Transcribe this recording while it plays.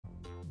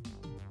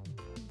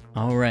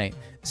Alright,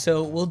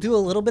 so we'll do a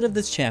little bit of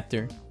this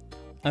chapter.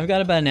 I've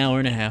got about an hour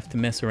and a half to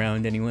mess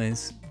around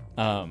anyways.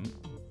 And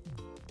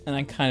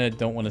I kind of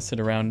don't want to sit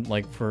around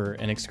like for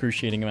an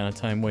excruciating amount of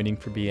time waiting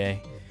for BA.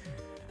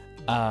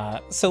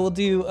 So we'll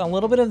do a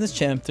little bit of this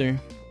chapter,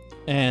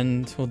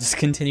 and we'll just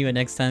continue it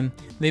next time.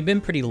 They've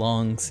been pretty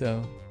long,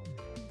 so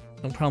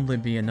it'll probably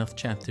be enough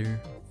chapter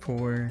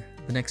for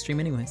the next stream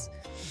anyways.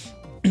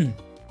 There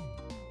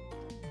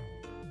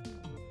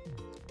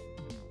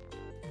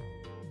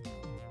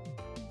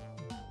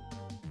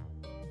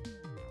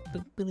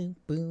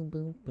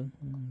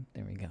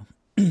we go.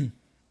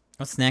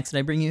 What snacks did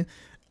I bring you?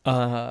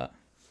 I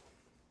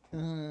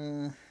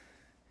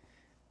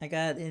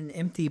got an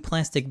empty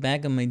plastic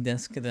bag on my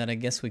desk that I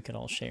guess we could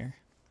all share.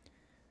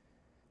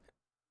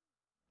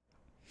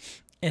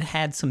 It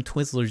had some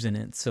Twizzlers in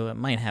it, so it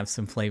might have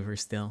some flavor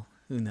still.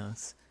 Who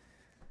knows?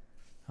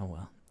 Oh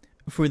well.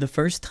 For the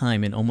first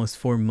time in almost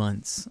 4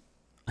 months,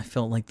 I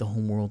felt like the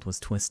whole world was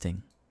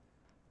twisting.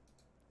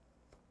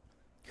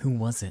 Who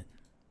was it?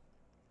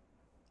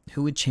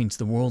 Who had changed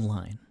the world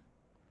line?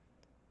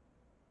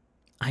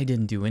 I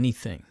didn't do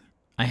anything.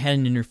 I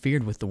hadn't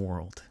interfered with the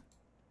world.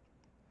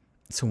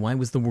 So why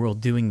was the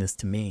world doing this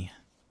to me?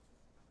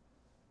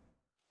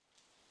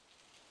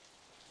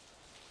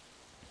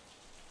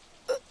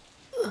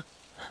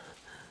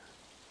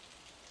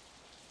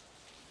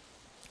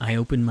 I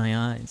opened my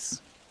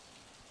eyes.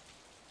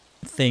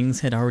 Things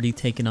had already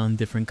taken on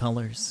different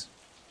colors.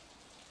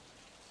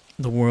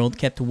 The world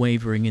kept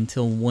wavering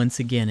until once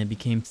again it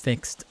became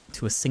fixed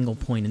to a single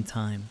point in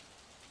time.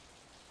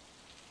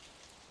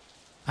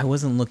 I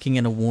wasn't looking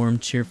at a warm,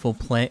 cheerful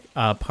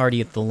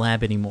party at the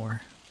lab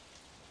anymore.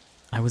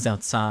 I was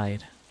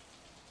outside.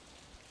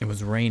 It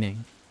was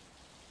raining.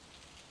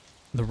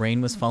 The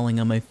rain was falling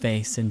on my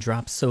face in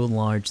drops so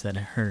large that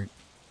it hurt.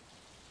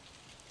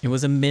 It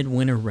was a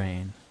midwinter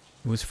rain.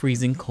 It was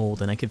freezing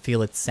cold, and I could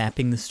feel it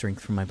sapping the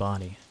strength from my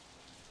body.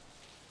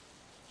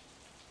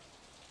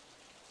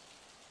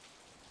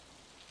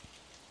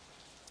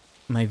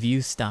 My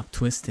view stopped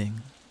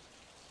twisting.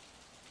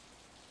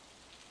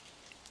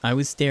 I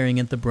was staring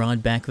at the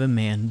broad back of a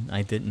man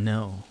I didn't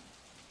know.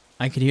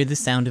 I could hear the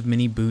sound of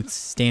many boots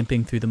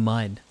stamping through the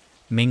mud,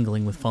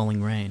 mingling with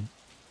falling rain.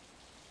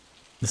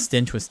 The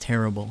stench was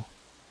terrible.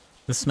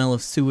 The smell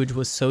of sewage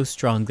was so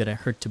strong that it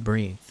hurt to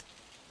breathe.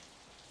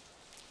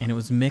 And it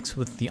was mixed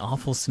with the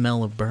awful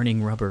smell of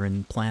burning rubber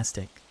and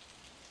plastic.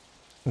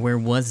 Where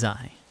was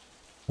I?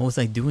 What was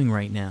I doing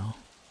right now?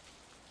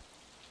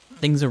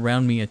 Things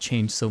around me had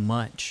changed so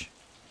much.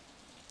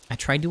 I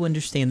tried to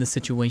understand the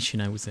situation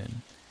I was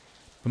in,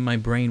 but my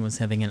brain was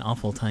having an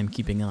awful time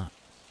keeping up.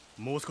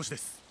 When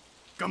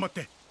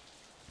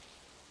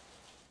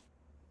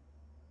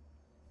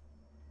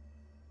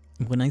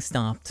I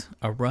stopped,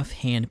 a rough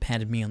hand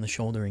patted me on the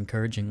shoulder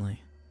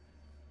encouragingly.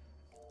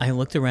 I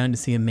looked around to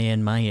see a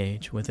man my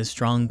age with a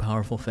strong,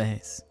 powerful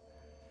face.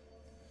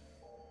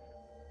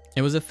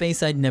 It was a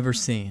face I'd never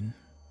seen.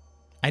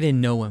 I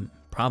didn't know him,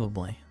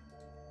 probably.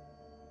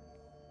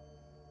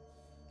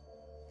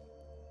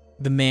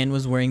 The man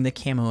was wearing the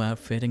camo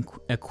outfit and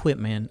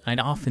equipment I'd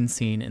often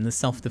seen in the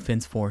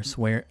self-defense force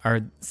wear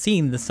on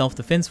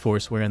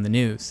the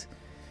news.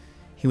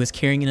 He was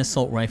carrying an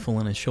assault rifle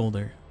on his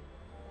shoulder.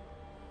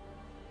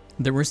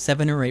 There were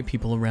 7 or 8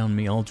 people around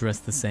me, all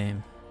dressed the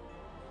same.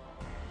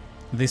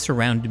 They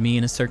surrounded me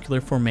in a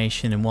circular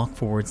formation and walked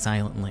forward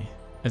silently,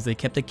 as they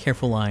kept a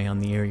careful eye on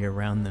the area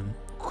around them.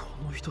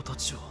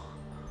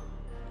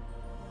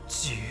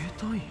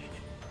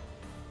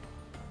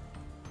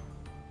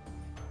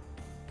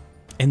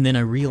 And then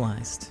I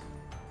realized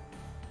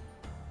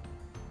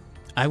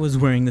I was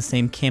wearing the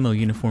same camo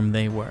uniform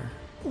they were.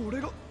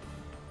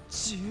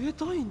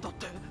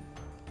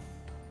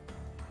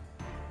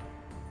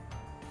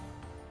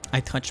 I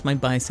touched my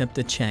bicep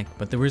to check,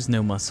 but there was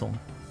no muscle.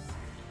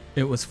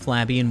 It was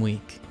flabby and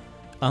weak.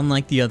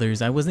 Unlike the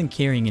others, I wasn't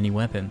carrying any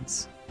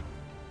weapons.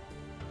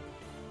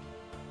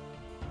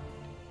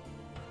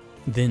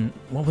 Then,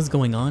 what was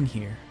going on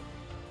here?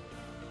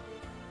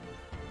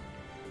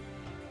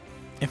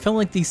 It felt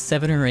like these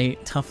 7 or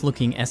 8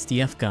 tough-looking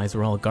SDF guys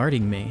were all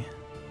guarding me.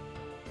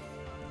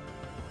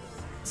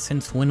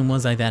 Since when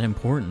was I that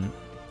important?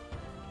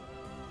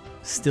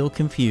 Still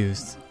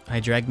confused, I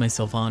dragged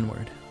myself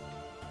onward.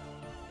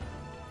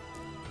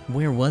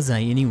 Where was I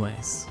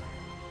anyways?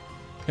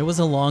 It was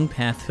a long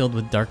path filled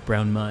with dark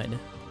brown mud.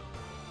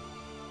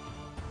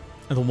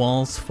 The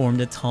walls formed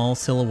a tall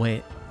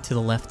silhouette to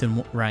the left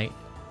and right.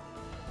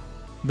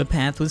 The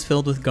path was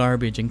filled with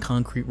garbage and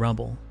concrete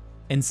rubble,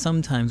 and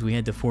sometimes we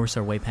had to force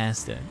our way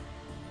past it.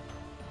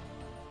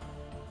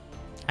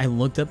 I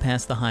looked up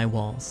past the high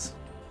walls.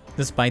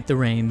 Despite the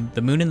rain,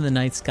 the moon in the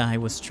night sky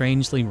was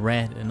strangely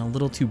red and a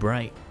little too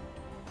bright.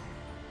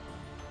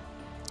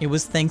 It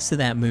was thanks to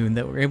that moon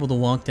that we were able to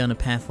walk down a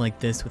path like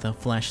this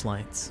without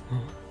flashlights.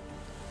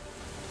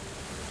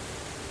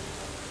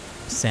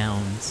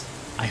 Sounds.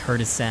 I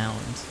heard a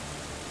sound.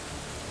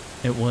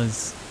 It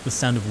was the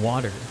sound of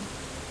water.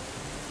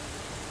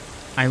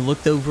 I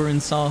looked over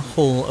and saw a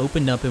hole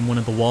opened up in one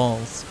of the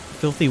walls,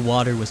 Filthy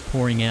water was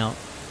pouring out.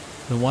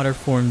 The water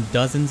formed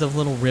dozens of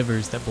little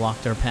rivers that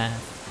blocked our path.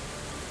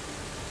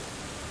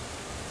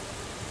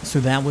 So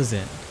that was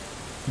it.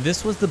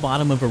 This was the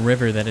bottom of a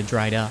river that had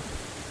dried up.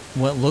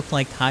 What looked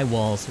like high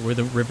walls were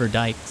the river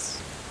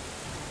dikes.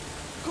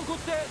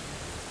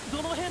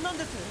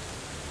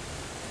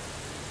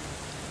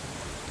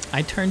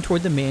 I turned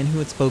toward the man who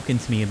had spoken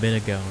to me a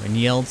bit ago and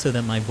yelled so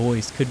that my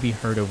voice could be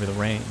heard over the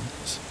rain.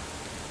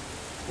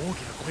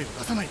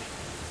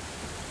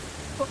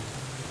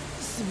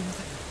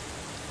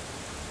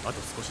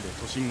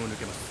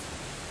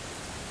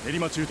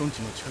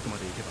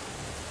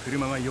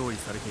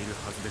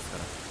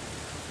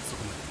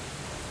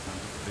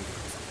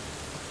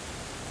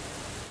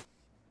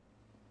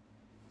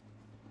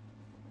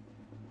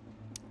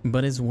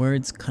 But his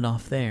words cut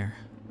off there.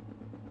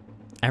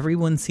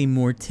 Everyone seemed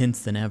more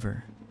tense than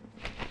ever.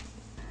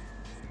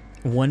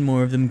 One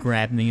more of them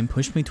grabbed me and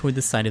pushed me toward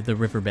the side of the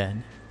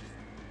riverbed.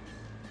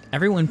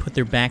 Everyone put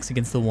their backs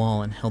against the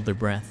wall and held their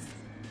breath.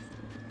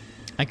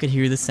 I could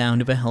hear the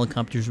sound of a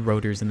helicopter's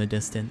rotors in the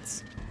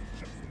distance.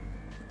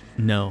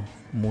 No,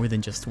 more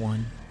than just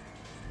one.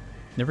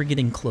 They were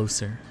getting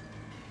closer.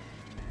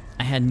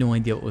 I had no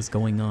idea what was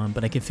going on,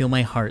 but I could feel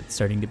my heart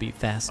starting to beat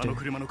faster.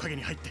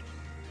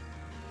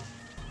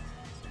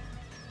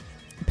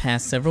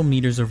 Past several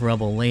meters of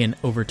rubble lay an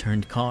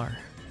overturned car.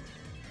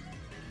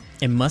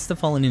 It must have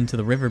fallen into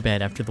the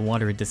riverbed after the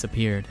water had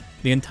disappeared.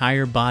 The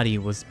entire body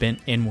was bent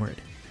inward,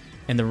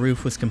 and the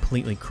roof was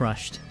completely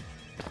crushed.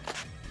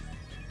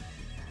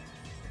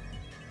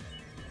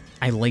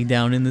 I lay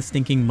down in the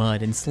stinking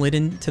mud and slid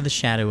into the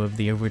shadow of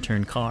the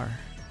overturned car.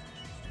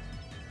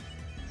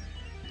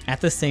 At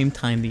the same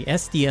time, the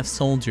SDF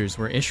soldiers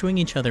were issuing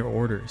each other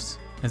orders,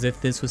 as if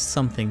this was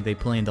something they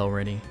planned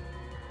already.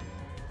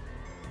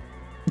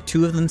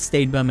 Two of them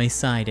stayed by my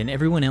side, and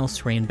everyone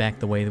else ran back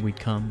the way that we'd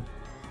come.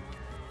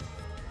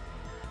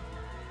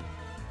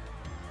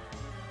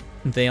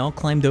 They all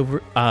climbed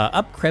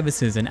up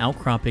crevices and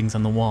outcroppings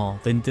on the wall,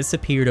 then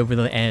disappeared over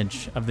the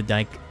edge of the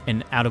dike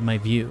and out of my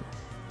view.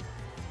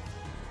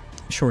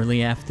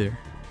 Shortly after,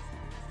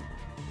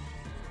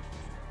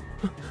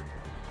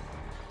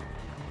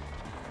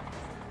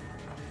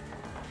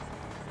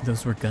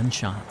 those were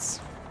gunshots.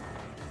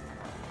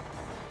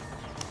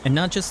 And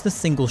not just a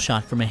single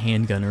shot from a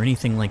handgun or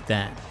anything like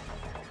that.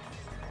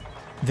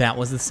 That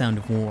was the sound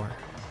of war.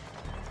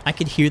 I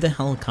could hear the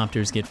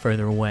helicopters get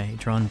further away,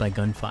 drawn by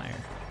gunfire.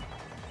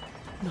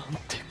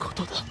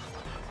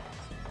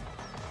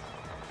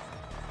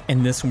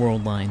 And this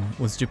world line,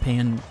 was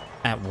Japan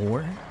at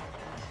war?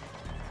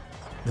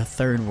 The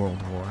Third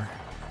World War.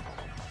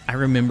 I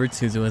remembered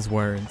Suzuha's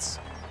words.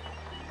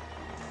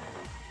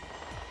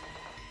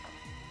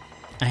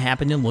 I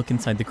happened to look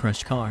inside the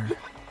crushed car.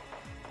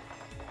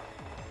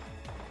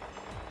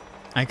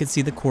 I could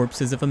see the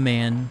corpses of a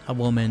man, a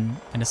woman,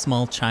 and a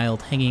small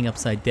child hanging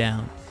upside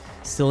down,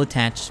 still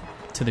attached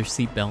to their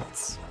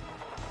seatbelts.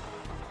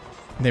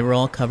 They were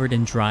all covered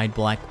in dried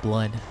black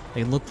blood.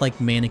 They looked like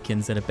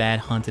mannequins at a bad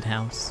haunted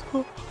house.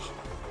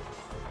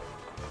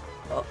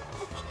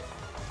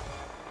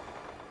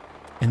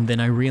 And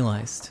then I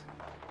realized,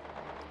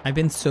 I'd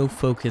been so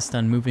focused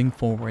on moving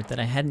forward that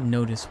I hadn't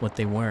noticed what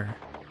they were,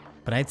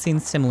 but I'd seen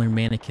similar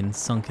mannequins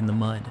sunk in the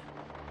mud.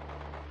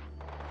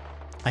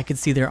 I could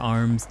see their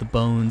arms, the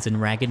bones, and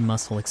ragged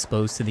muscle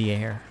exposed to the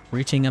air,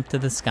 reaching up to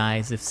the sky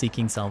as if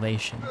seeking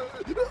salvation.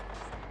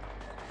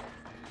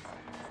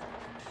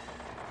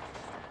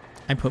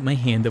 I put my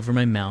hand over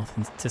my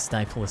mouth to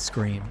stifle a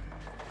scream.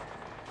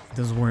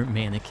 Those weren't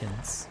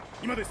mannequins.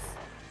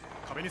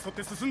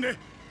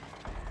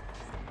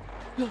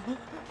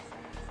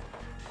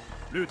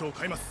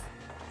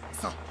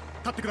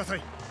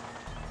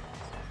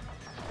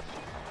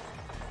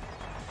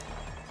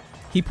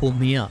 He pulled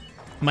me up.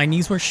 My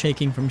knees were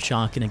shaking from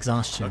shock and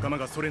exhaustion.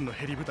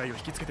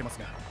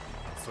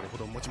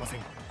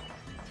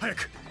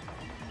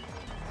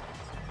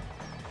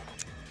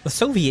 The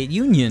Soviet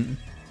Union,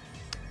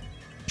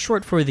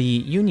 short for the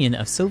Union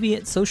of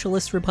Soviet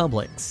Socialist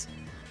Republics,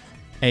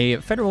 a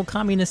federal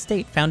communist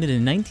state founded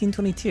in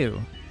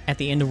 1922. At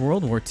the end of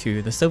World War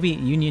II, the Soviet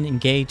Union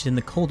engaged in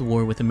the Cold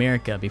War with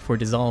America before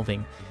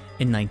dissolving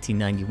in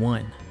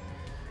 1991.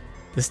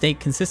 The state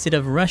consisted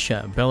of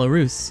Russia,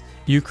 Belarus,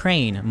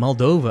 Ukraine,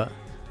 Moldova,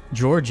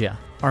 Georgia,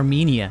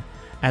 Armenia,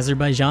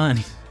 Azerbaijan,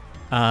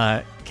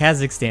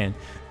 Kazakhstan,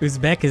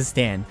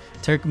 Uzbekistan,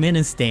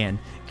 Turkmenistan,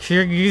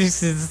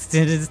 Kyrgyzstan,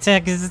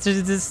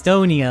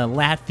 Estonia,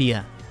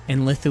 Latvia,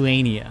 and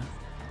Lithuania.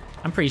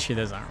 I'm pretty sure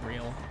those aren't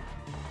real.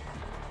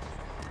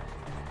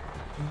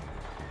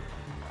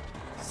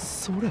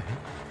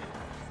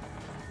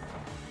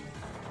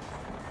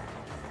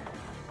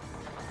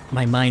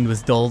 My mind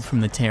was dulled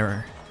from the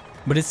terror,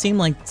 but it seemed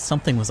like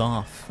something was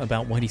off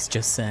about what he's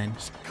just said.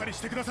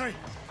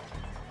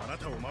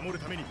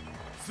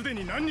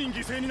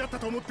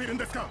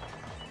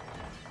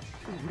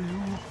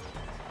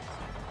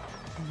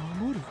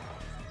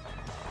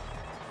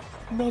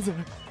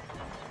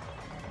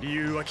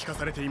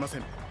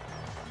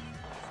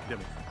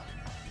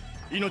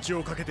 命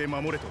をかけて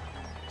守れと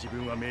自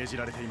分は命じ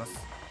られています。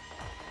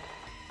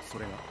そ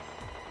れが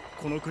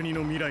この国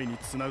の未来に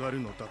つながる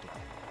のだと。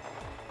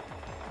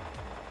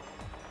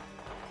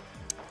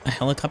A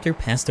helicopter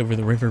passed over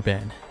the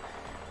riverbed.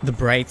 The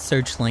bright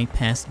searchlight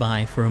passed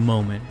by for a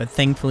moment, but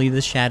thankfully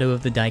the shadow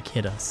of the dike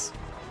hit us.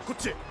 こっ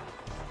ちへ。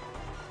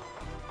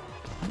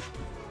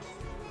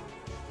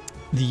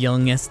 The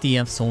young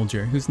SDF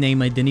soldier, whose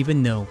name I didn't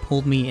even know,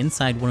 pulled me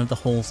inside one of the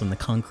holes in the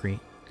concrete.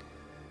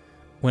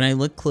 When I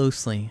looked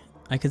closely,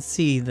 I could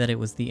see that it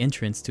was the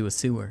entrance to a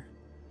sewer.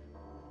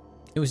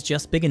 It was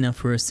just big enough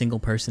for a single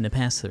person to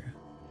pass through.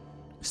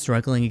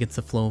 Struggling against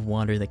the flow of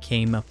water that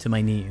came up to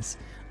my knees,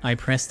 I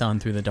pressed on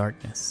through the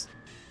darkness.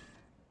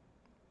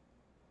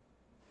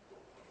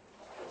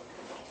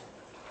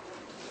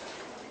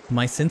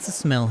 My sense of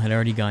smell had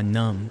already gone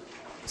numb,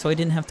 so I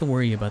didn't have to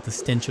worry about the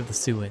stench of the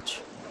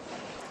sewage.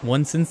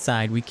 Once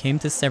inside, we came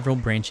to several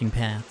branching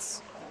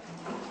paths.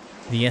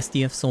 The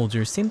SDF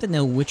soldiers seemed to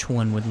know which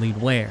one would lead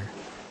where,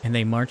 and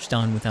they marched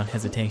on without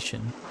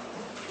hesitation.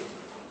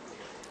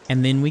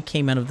 And then we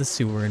came out of the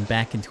sewer and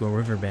back into a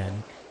riverbed.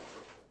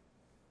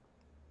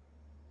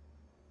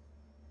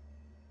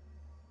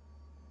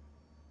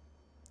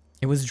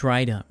 It was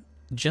dried up,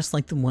 just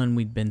like the one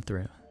we'd been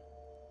through.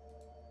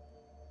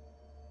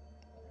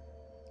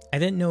 I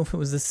didn't know if it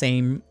was the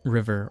same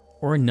river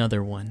or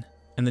another one,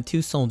 and the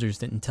two soldiers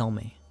didn't tell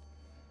me.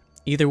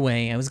 Either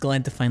way, I was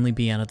glad to finally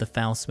be out of the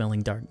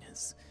foul-smelling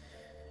darkness,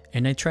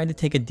 and I tried to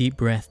take a deep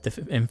breath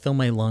and fill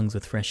my lungs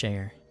with fresh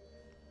air.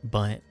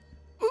 But...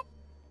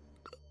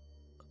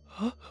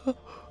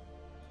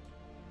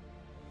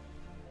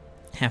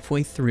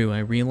 halfway through, I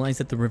realized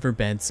that the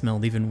riverbed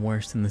smelled even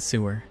worse than the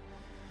sewer.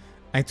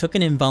 I took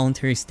an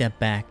involuntary step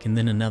back, and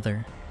then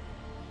another.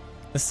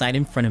 The sight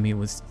in front of me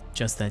was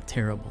just that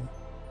terrible.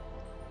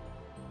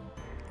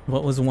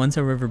 What was once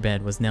a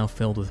riverbed was now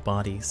filled with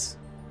bodies.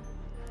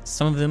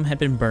 Some of them had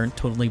been burnt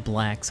totally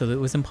black, so that it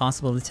was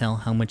impossible to tell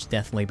how much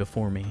death lay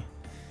before me.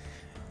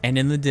 And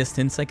in the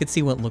distance, I could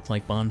see what looked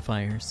like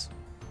bonfires.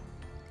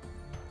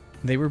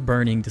 They were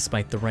burning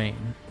despite the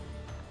rain.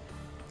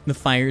 The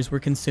fires were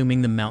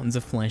consuming the mountains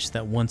of flesh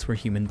that once were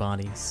human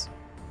bodies.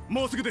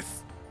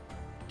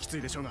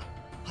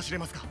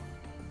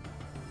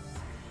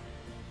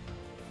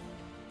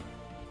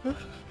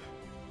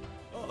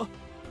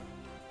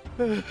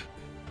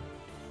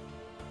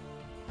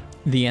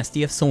 The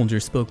SDF soldier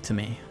spoke to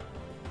me,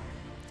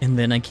 and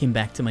then I came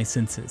back to my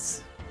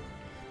senses.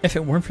 If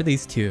it weren't for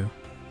these two,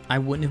 I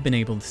wouldn't have been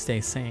able to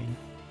stay sane.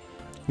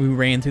 We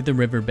ran through the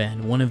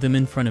riverbed, one of them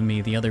in front of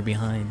me, the other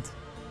behind.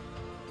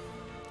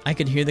 I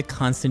could hear the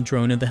constant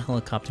drone of the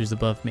helicopters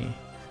above me.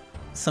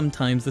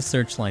 Sometimes the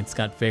searchlights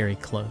got very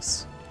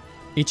close.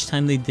 Each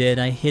time they did,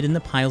 I hid in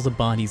the piles of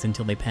bodies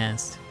until they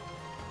passed.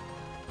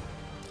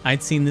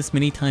 I'd seen this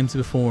many times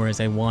before as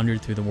I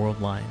wandered through the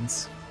world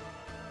lines.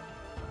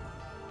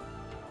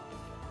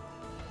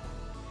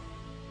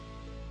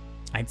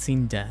 I'd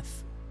seen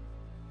death.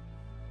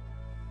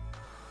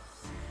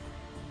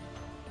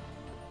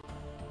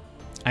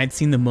 I'd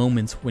seen the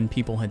moments when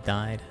people had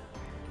died.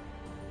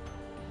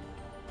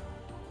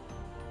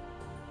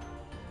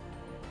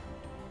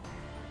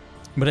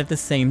 But at the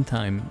same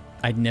time,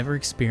 I'd never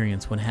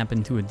experienced what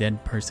happened to a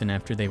dead person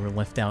after they were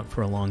left out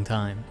for a long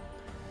time.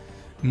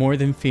 More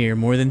than fear,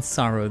 more than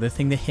sorrow, the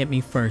thing that hit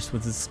me first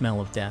was the smell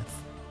of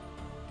death.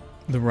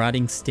 The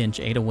rotting stench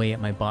ate away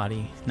at my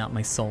body, not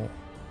my soul.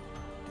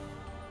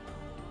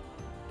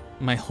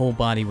 My whole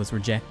body was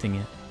rejecting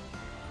it.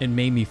 It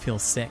made me feel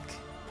sick.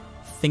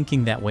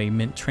 Thinking that way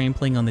meant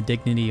trampling on the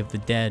dignity of the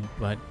dead,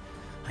 but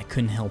I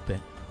couldn't help it.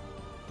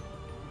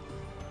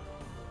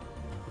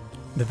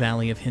 The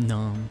Valley of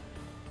Hinnom.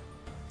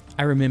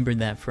 I remembered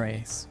that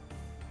phrase.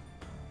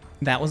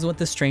 That was what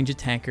the strange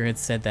attacker had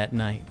said that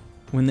night,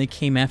 when they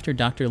came after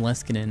Dr.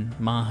 Leskinen,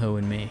 Maho,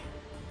 and me.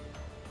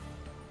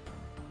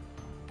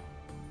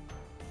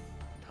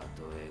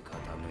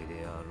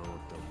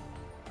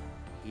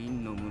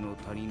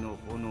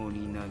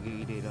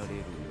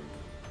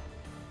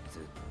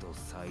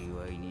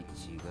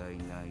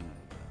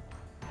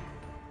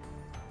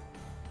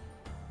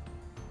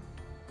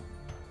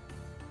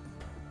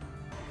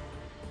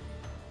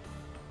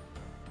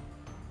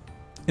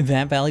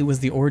 That valley was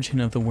the origin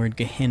of the word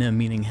Gehenna,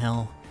 meaning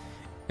hell.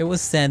 It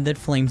was said that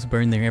flames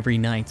burned there every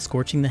night,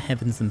 scorching the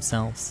heavens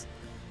themselves.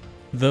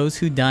 Those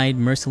who died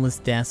merciless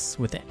deaths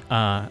with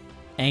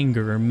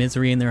anger or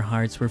misery in their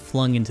hearts were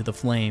flung into the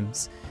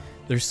flames,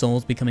 their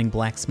souls becoming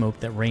black smoke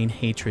that rained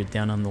hatred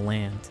down on the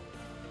land.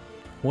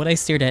 What I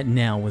stared at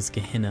now was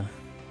Gehenna.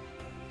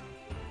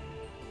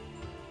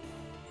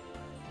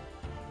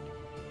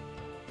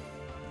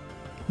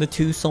 The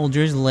two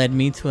soldiers led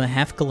me to a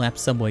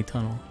half-collapsed subway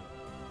tunnel.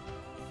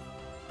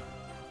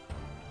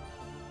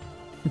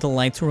 The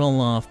lights were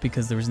all off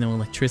because there was no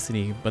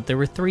electricity, but there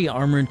were 3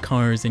 armored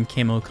cars in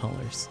camo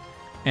colors,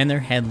 and their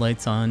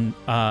headlights on,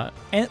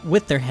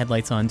 with their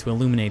headlights on to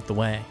illuminate the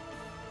way.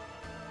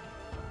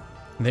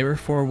 They were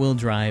 4-wheel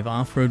drive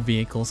off-road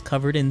vehicles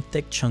covered in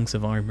thick chunks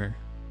of armor,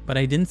 but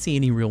I didn't see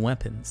any real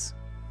weapons.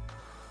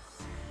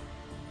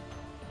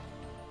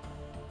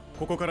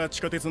 ここから地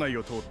下鉄内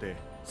を通って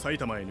埼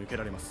玉へ抜け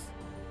られます。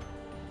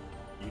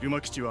入間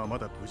基地はま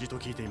だ無事と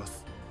聞いていま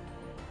す。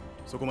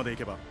そこまで行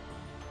けば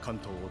関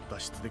東を脱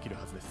出できる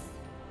はずです。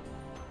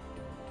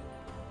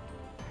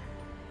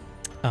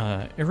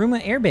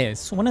Iruma Air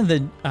Base, one of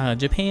the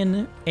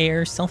Japan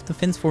Air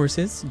Self-Defense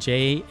Forces,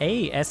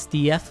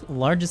 JASDF,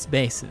 largest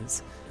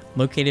bases,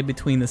 located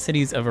between the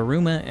cities of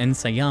Iruma and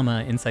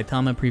Sayama in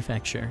Saitama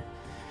Prefecture.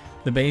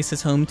 The base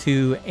is home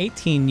to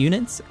 18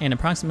 units and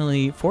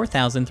approximately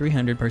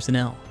 4,300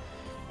 personnel.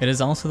 It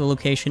is also the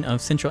location of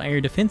Central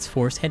Air Defense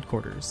Force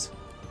headquarters.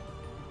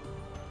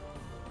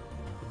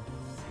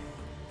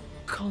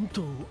 関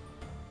東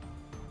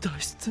脱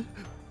出？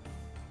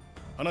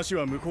話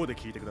は向こうで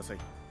聞いてください。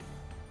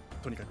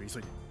とにかく急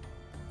いで。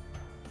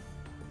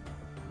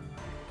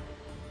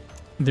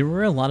There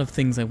were a lot of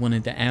things I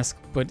wanted to ask,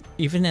 but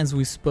even as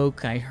we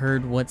spoke, I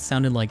heard what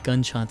sounded like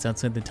gunshots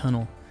outside the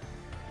tunnel.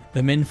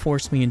 The men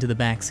forced me into the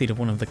back seat of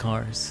one of the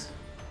cars.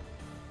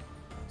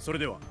 それ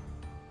では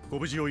ご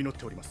無事を祈っ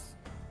ております。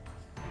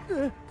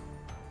え、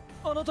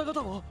あなた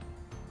方は？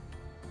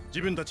自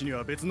分たちに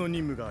は別の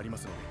任務がありま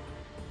すの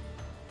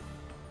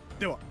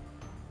で。では。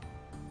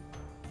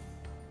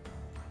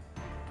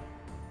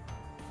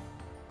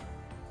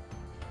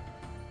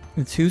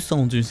The two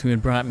soldiers who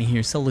had brought me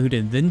here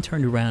saluted, then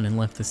turned around and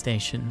left the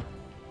station.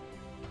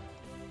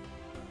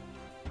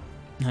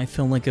 I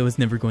felt like I was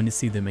never going to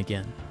see them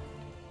again.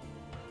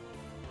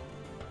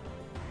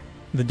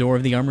 The door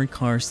of the armored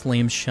car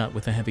slammed shut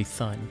with a heavy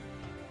thud.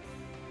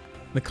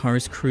 The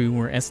car's crew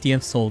were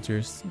SDF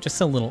soldiers,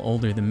 just a little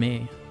older than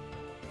me.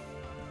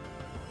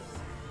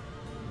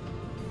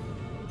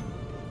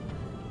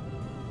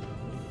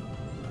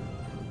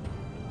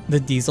 The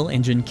diesel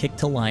engine kicked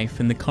to life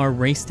and the car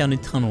raced down a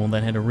tunnel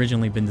that had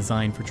originally been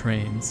designed for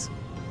trains.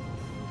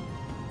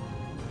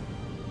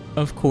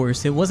 Of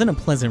course, it wasn't a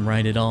pleasant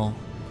ride at all,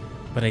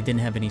 but I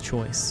didn't have any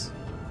choice.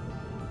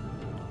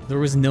 There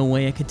was no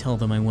way I could tell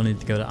them I wanted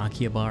to go to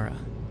Akihabara.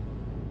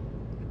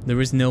 There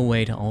was no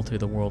way to alter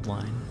the world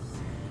line.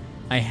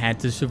 I had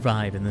to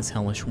survive in this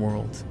hellish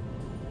world.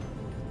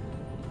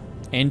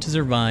 And to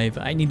survive,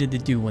 I needed to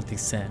do what they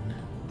said.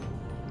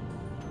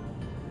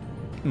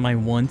 My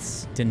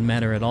wants didn't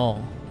matter at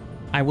all.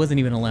 I wasn't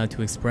even allowed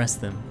to express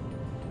them.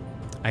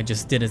 I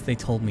just did as they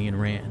told me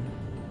and ran.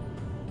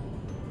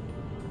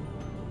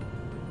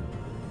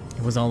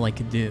 It was all I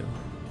could do.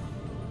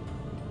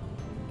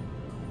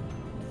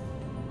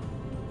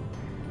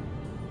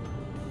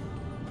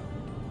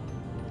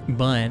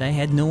 But I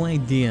had no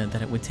idea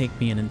that it would take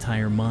me an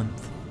entire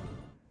month.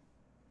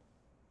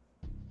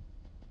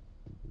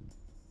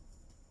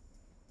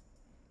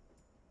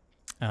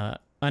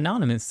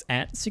 Anonymous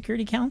at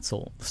Security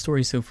Council. The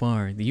story so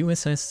far. The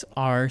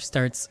USSR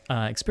starts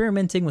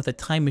experimenting with a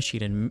time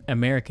machine and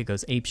America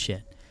goes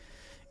apeshit.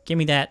 Give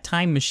me that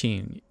time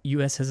machine,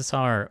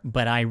 USSR,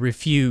 but I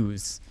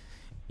refuse.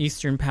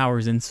 Eastern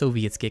powers and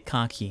Soviets get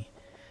cocky.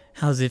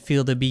 How's it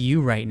feel to be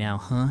you right now,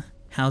 huh?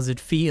 How's it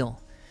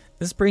feel?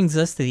 This brings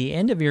us to the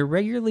end of your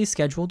regularly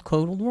scheduled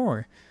Cold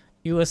War.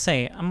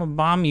 USA, I'm gonna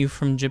bomb you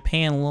from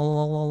Japan,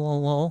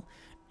 lol.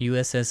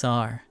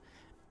 USSR.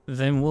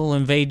 Then we'll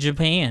invade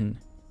Japan.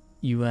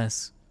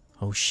 US,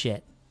 oh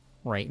shit,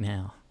 right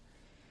now.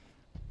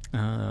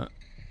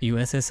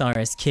 USSR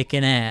is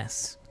kicking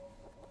ass.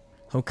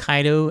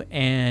 Hokkaido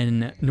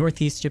and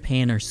Northeast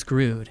Japan are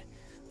screwed.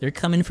 They're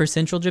coming for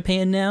Central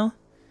Japan now?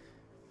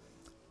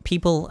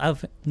 People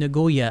of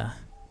Nagoya.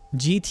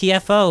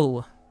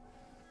 GTFO.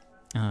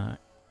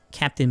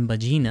 Captain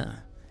Bajina.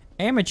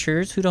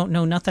 Amateurs who don't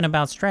know nothing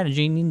about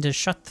strategy need to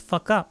shut the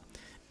fuck up.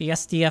 The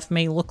SDF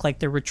may look like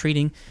they're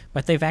retreating,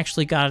 but they've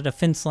actually got a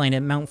defense line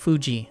at Mount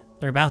Fuji.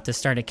 They're about to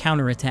start a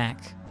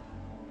counterattack.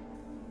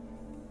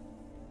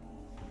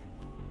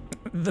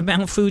 The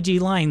Mount Fuji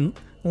line,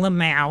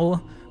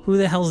 Lamau. Who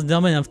the hell's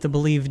dumb enough to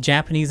believe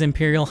Japanese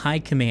Imperial High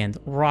Command?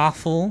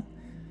 Raffle?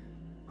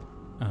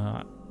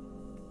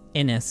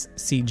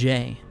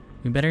 NSCJ.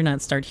 We better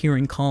not start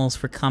hearing calls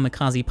for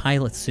kamikaze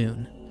pilots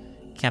soon.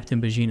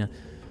 Captain Bajina.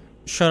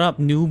 Shut up,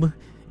 noob.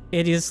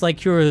 It is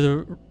like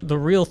you're the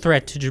real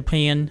threat to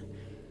Japan.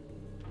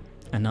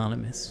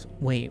 Anonymous.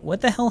 Wait,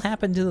 what the hell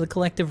happened to the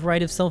collective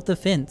right of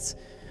self-defense?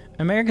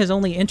 America's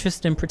only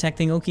interested in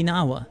protecting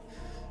Okinawa.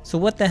 So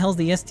what the hell's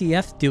the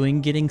SDF doing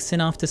getting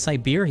sent off to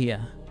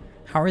Siberia?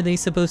 How are they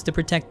supposed to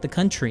protect the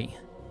country?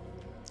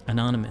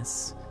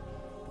 Anonymous.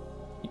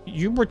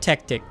 You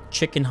protect it,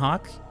 Chicken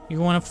Hawk.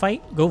 You want to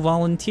fight? Go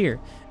volunteer.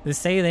 They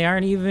say they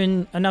aren't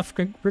even enough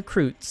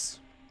recruits.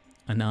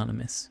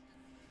 Anonymous.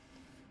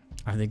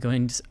 Are they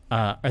going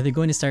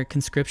to start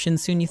conscription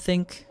soon, you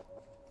think?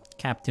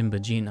 Captain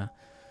Bajina.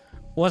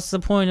 What's the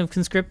point of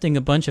conscripting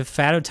a bunch of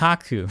fat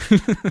otaku?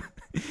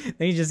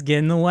 They just get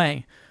in the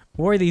way.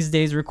 War these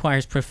days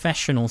requires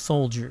professional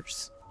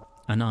soldiers.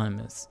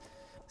 Anonymous.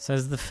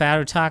 Says the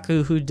fat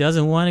otaku who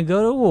doesn't want to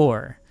go to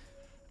war.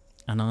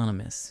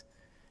 Anonymous.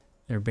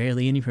 There are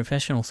barely any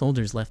professional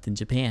soldiers left in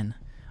Japan.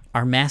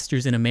 Our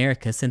masters in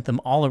America sent them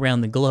all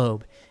around the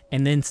globe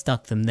and then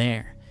stuck them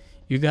there.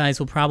 You guys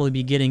will probably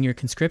be getting your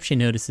conscription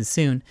notices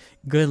soon.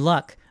 Good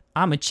luck.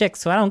 I'm a chick,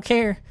 so I don't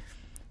care.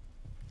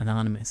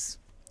 Anonymous.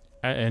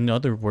 In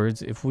other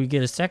words, if we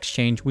get a sex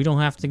change, we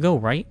don't have to go,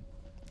 right?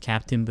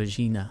 Captain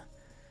Bajina.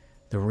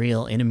 The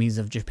real enemies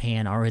of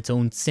Japan are its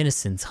own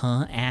citizens,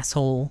 huh,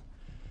 asshole?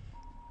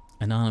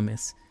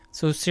 Anonymous.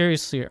 So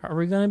seriously, are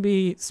we gonna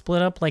be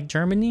split up like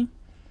Germany?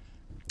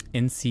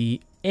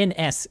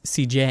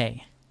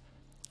 NSCJ.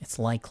 It's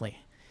likely.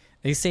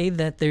 They say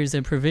that there's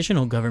a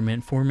provisional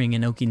government forming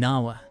in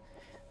Okinawa.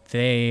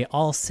 They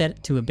all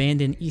set to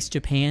abandon East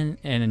Japan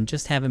and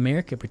just have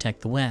America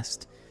protect the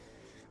West.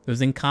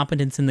 Those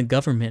incompetents in the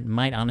government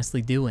might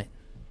honestly do it.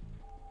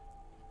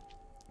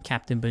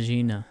 Captain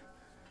Bajina.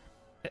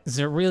 Is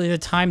it really the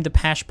time to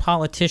bash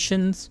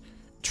politicians?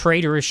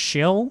 Traitorous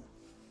shill?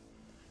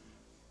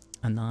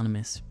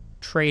 Anonymous.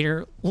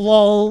 Traitor.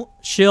 Lol.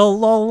 Shill.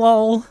 Lol.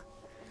 Lol.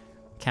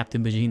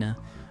 Captain Bajina.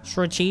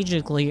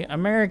 Strategically,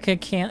 America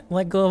can't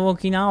let go of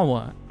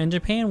Okinawa, and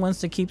Japan wants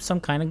to keep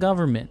some kind of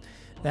government.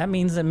 That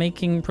means that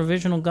making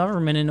provisional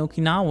government in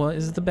Okinawa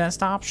is the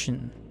best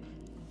option.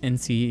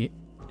 NSCJ.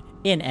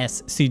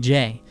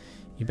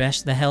 You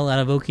bashed the hell out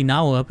of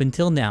Okinawa up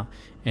until now,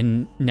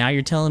 and now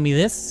you're telling me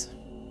this?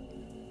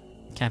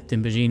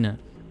 Captain Bajina.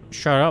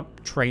 Shut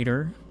up,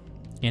 traitor.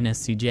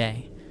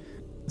 NSCJ.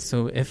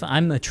 So if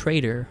I'm a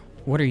traitor,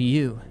 what are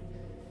you?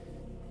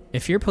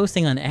 If you're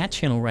posting on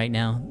 @channel right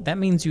now, that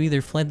means you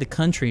either fled the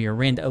country or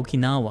ran to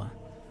Okinawa.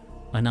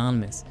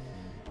 Anonymous.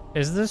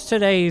 Is this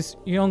today's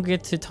you don't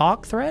get to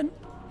talk thread?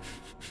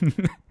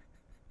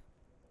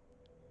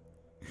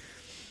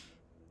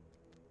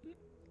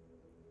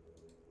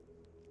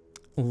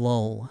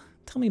 LOL.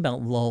 Tell me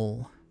about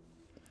LOL.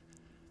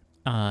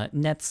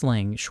 Net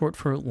slang, short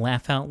for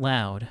laugh out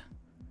loud.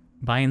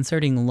 By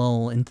inserting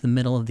LOL into the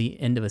middle of the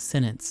end of a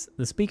sentence,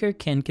 the speaker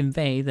can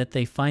convey that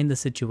they find the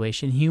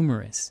situation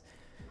humorous.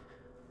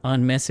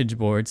 On message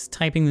boards,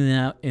 typing them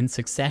out in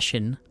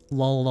succession,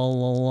 lol lol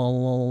lol lol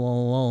lol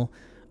lol lol,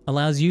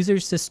 allows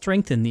users to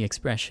strengthen the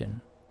expression,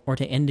 or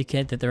to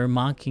indicate that they're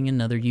mocking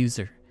another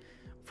user.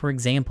 For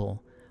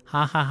example,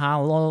 ha ha ha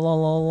lol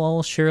lol lol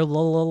lol, sure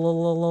lol lol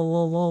lol lol lol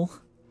lol lol.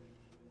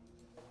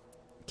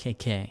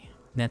 KK,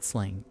 net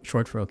slang,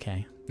 short for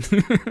okay.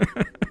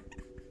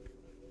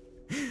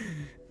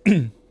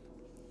 The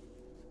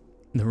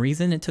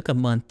reason it took a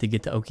month to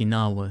get to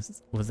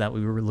Okinawa was that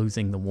we were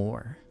losing the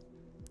war.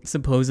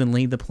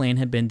 Supposedly, the plan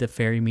had been to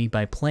ferry me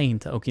by plane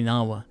to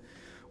Okinawa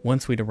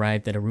once we'd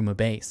arrived at Aruma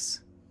Base.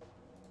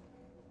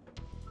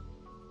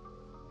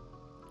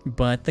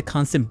 But the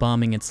constant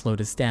bombing had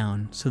slowed us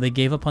down, so they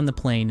gave up on the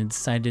plane and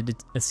decided to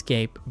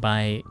escape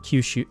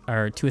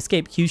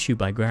Kyushu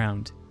by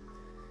ground.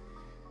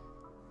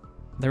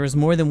 There was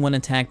more than one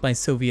attack by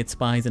Soviet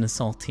spies and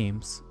assault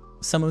teams.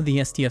 Some of the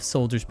SDF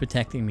soldiers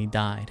protecting me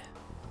died.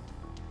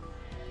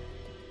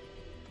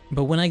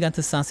 But when I got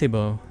to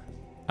Sasebo,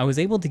 I was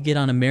able to get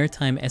on a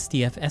maritime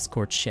SDF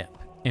escort ship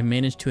and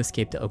managed to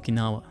escape to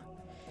Okinawa.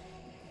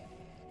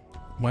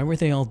 Why were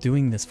they all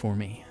doing this for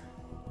me?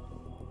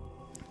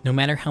 No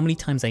matter how many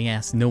times I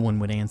asked, no one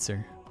would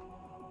answer.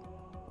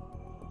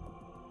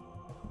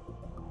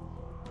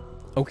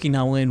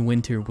 Okinawa in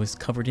winter was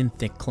covered in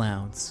thick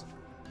clouds.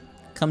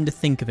 Come to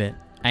think of it,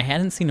 I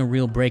hadn't seen a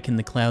real break in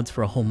the clouds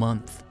for a whole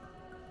month.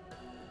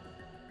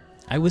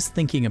 I was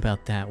thinking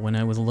about that when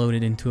I was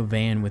loaded into a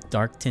van with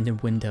dark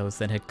tinted windows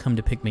that had come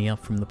to pick me up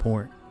from the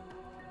port.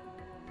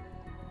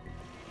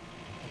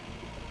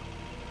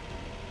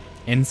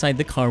 Inside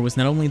the car was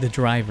not only the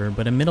driver,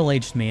 but a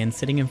middle-aged man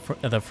sitting in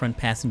the front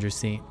passenger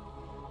seat.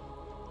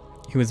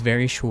 He was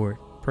very short,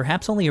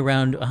 perhaps only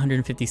around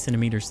 150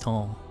 centimeters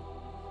tall.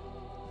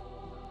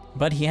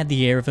 But he had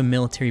the air of a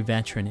military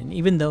veteran, and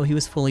even though he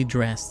was fully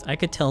dressed, I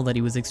could tell that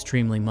he was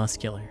extremely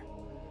muscular.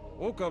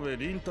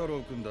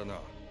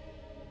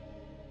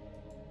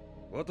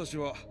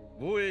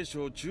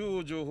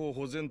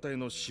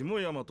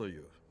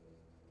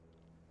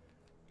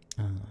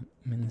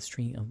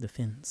 Ministry of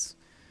Defense.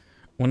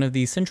 One of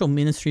the central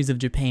ministries of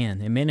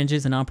Japan. It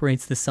manages and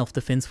operates the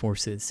self-defense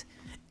forces.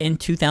 In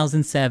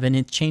 2007,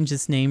 it changed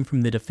its name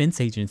from the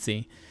Defense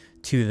Agency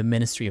to the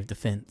Ministry of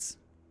Defense.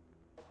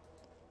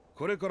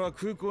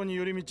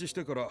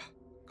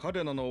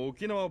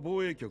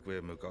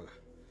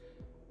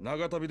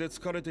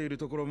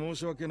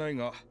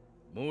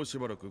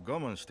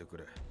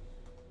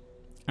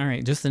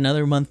 Alright, just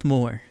another month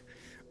more.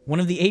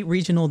 One of the 8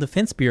 regional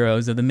defense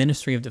bureaus of the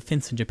Ministry of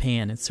Defense in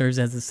Japan. It serves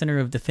as the center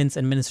of defense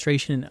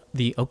administration in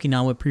the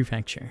Okinawa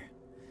Prefecture.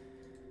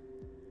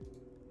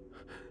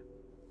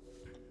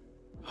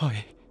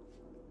 Hi.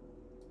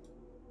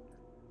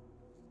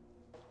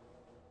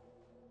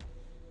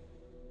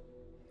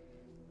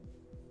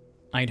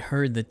 I'd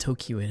heard that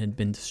Tokyo had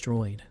been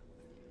destroyed.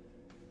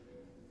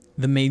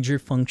 The major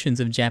functions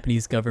of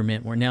Japanese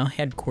government were now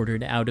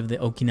headquartered out of the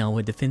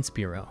Okinawa Defense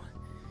Bureau.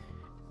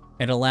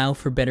 It allowed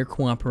for better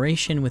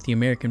cooperation with the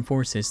American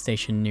forces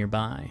stationed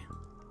nearby.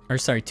 Or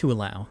sorry, to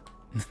allow.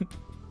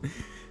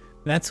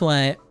 That's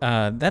what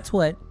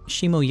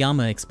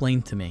Shimoyama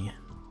explained to me.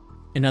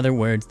 In other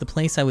words, the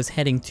place I was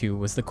heading to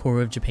was the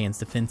core of Japan's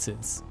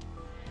defenses.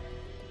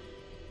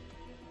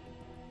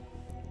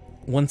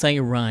 Once I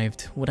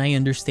arrived, would I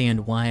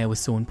understand why I was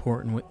so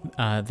important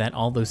that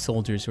all those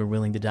soldiers were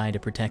willing to die to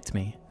protect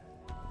me?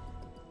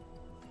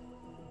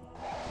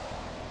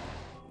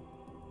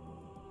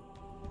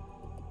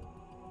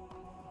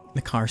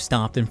 The car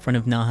stopped in front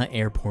of Naha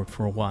Airport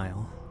for a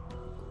while.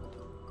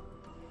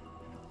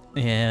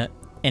 An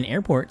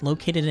airport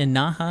located in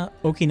Naha,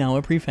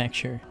 Okinawa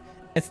Prefecture.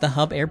 It's the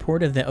hub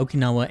airport of the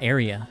Okinawa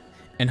area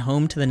and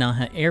home to the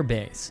Naha Air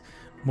Base,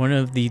 one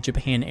of the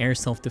Japan Air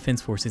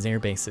Self-Defense Forces air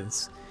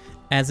bases.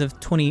 As of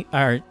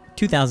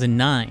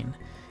 2009,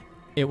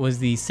 it was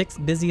the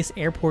 6th busiest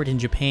airport in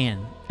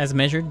Japan, as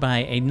measured by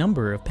a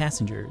number of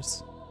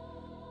passengers.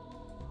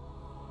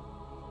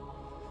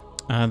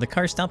 The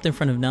car stopped in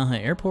front of Naha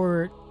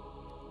Airport,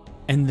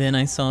 and then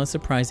I saw a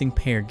surprising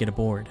pair get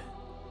aboard.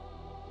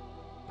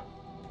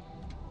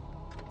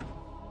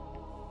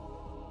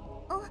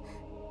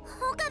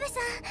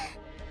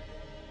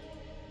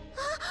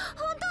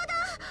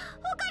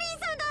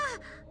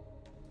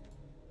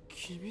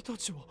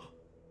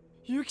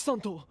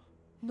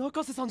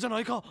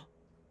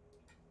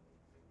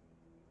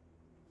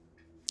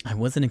 I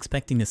wasn't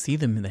expecting to see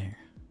them there.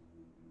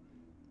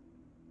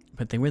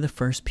 But they were the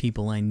first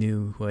people I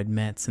knew who I'd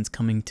met since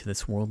coming to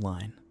this world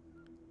line.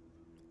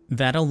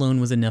 That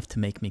alone was enough to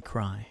make me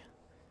cry.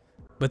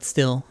 But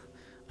still,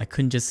 I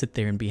couldn't just sit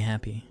there and be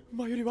happy.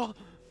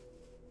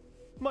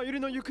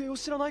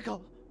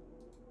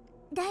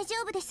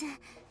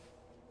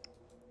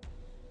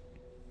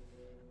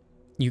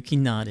 Yuki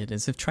nodded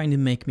as if trying to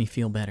make me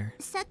feel better.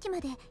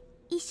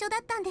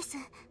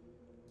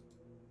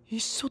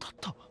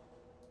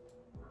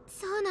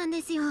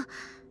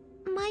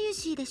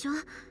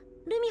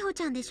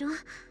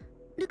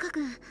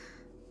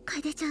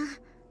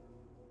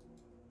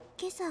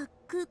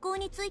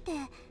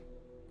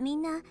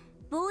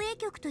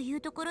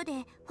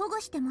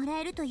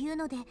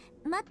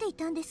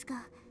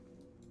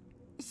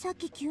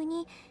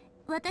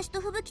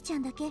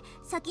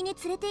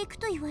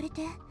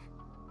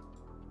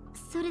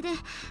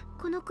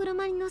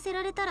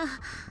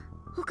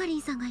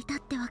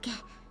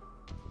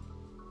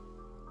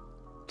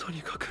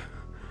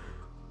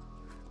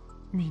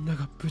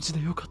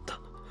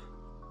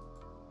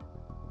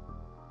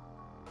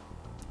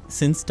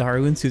 Since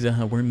Daru and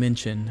Suzuha weren't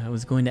mentioned, I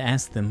was going to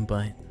ask them,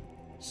 but...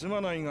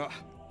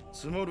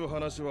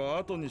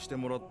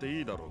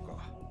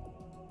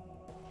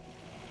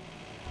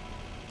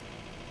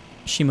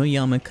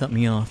 Shimoyama cut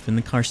me off and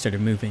the car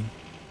started moving.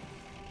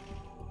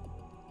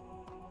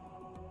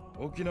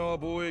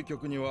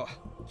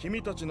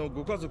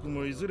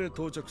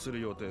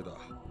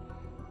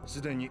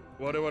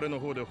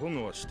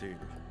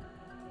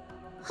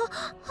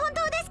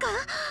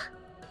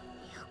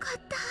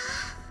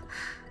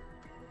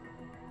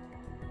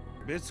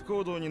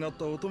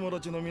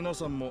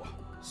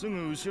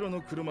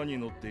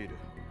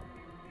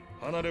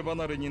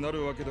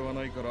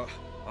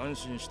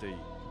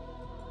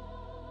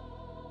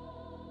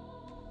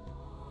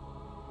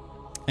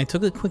 I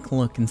took a quick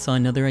look and saw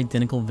another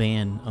identical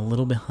van a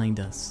little behind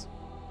us.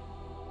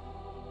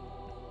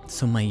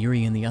 So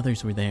Mayuri and the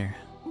others were there.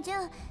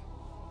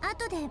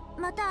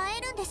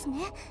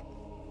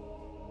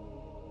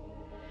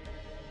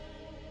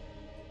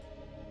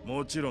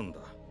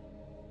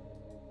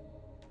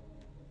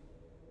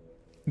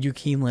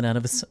 Yuki let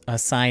out a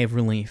sigh of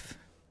relief.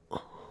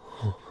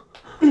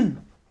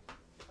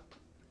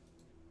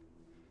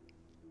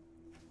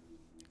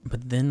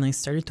 But then I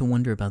started to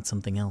wonder about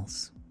something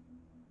else.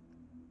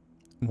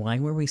 Why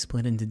were we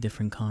split into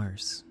different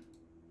cars?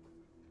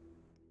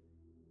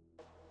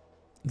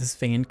 This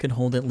van could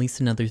hold at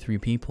least another 3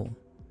 people.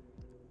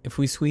 If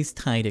we squeezed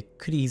tight, it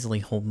could easily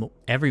hold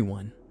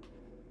everyone.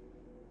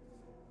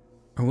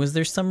 Or was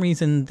there some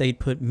reason they'd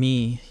put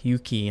me,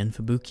 Yuki, and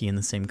Fubuki in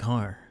the same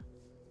car?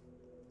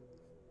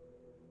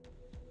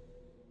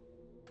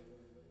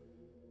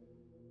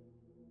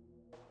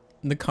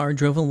 The car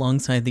drove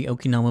alongside the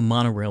Okinawa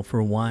monorail for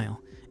a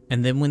while,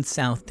 and then went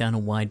south down a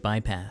wide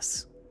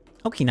bypass.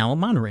 Okinawa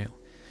monorail,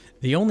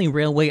 the only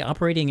railway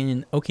operating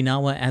in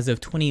Okinawa as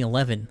of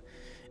 2011.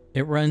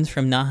 It runs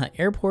from Naha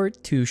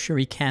Airport to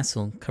Shuri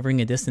Castle, covering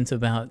a distance of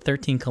about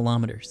 13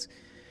 kilometers,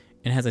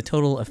 and has a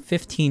total of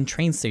 15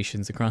 train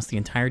stations across the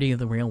entirety of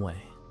the railway.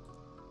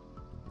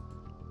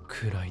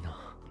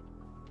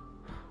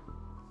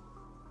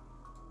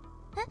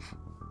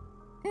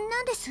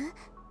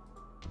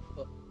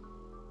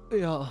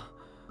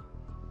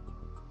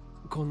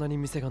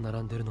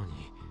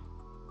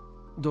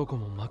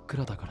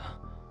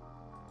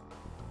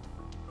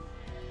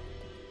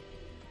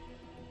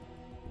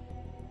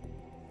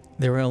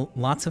 There are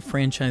lots of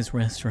franchise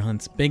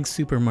restaurants, big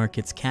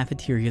supermarkets,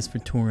 cafeterias for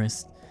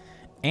tourists,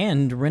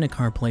 and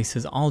rent-a-car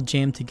places all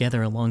jammed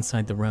together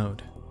alongside the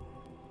road.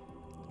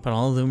 But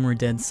all of them were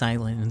dead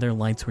silent and their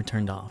lights were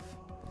turned off.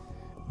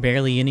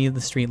 Barely any of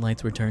the street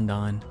lights were turned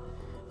on,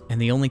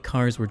 and the only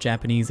cars were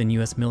Japanese and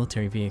US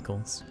military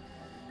vehicles.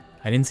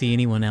 I didn't see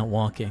anyone out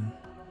walking.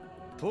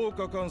 10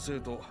日間制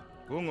と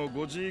午後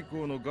5時以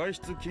降の外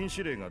出禁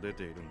止令が出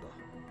ているんだ。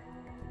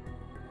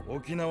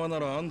沖縄な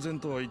ら安全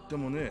とは言って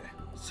もね、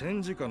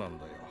戦時下なん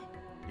だよ。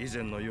以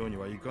前のように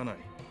はいかない。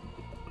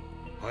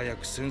早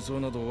く戦争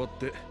など終わっ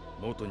て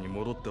元に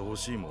戻ってほ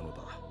しいものだ。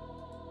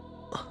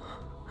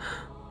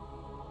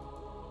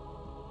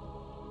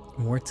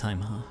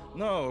Wartime, huh?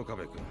 なあ岡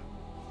部君、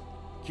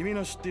君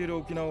の知っている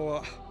沖縄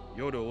は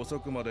夜遅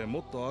くまでも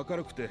っと明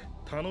るくて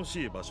楽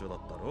しい場所だっ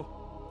たろ。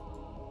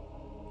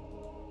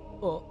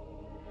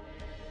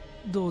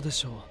どうで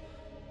しょう。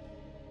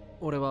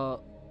俺は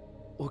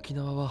沖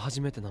縄は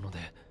初めてなので。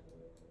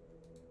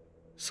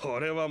そ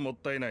れはもっ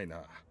たいない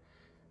な。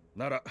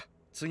なら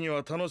次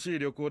は楽しい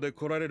旅行で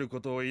来られるこ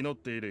とを祈っ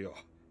ているよ。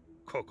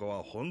ここ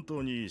は本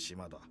当にいい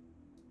島だ。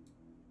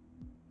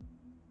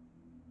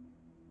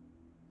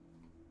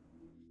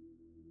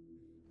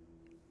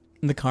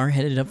The car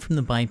headed up from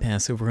the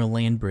bypass over a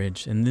land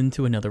bridge and then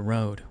to another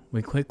road.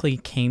 We quickly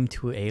came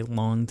to a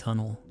long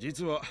tunnel.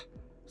 実は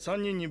3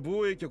人に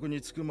防衛局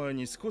に着く前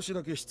に少し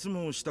だけ質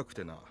問をしたく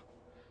てな。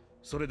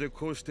それで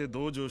こうして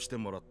同乗して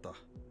もらった。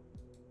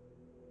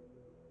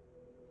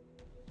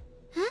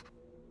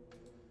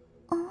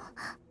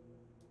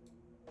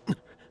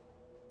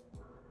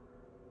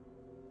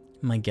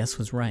My guess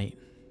was right.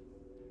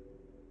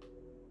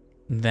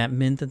 That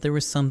meant that there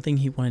was something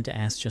he wanted to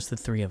ask just the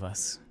three of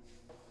us.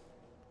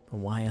 But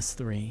why us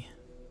three?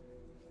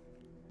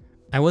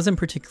 I wasn't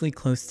particularly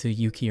close to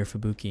Yuki or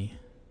Fubuki.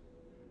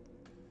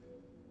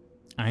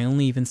 I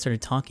only even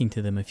started talking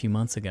to them a few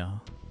months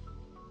ago.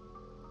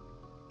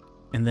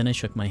 And then I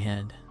shook my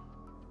head.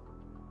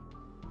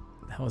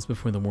 That was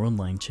before the world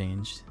line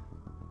changed.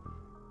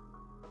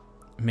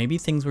 Maybe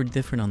things were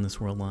different on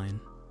this world line.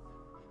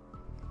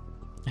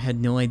 I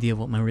had no idea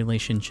what my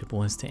relationship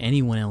was to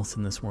anyone else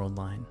in this world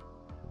line.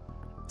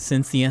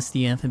 Since the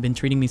SDF had been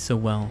treating me so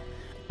well,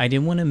 I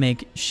didn't want to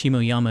make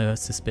Shimoyama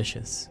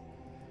suspicious.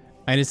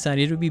 I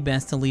decided it would be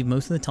best to leave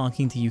most of the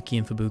talking to Yuki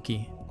and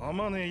Fubuki.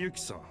 Amane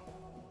Yuki-san.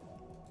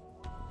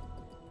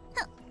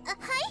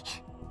 Hi.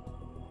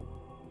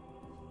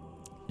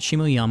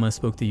 Shimoyama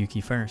spoke to Yuki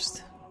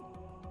first.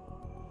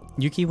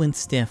 Yuki went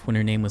stiff when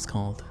her name was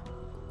called.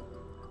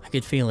 I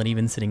could feel it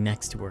even sitting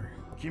next to her.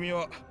 君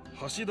は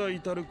橋田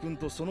至君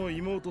とその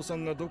妹さ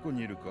んがどこ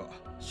にいるか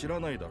知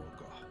らないだろう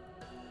か。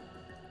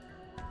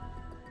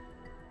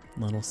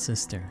Little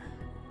sister.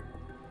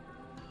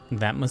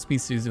 That must be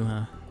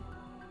Suzuha.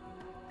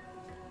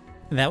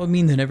 That would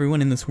mean that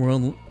everyone in this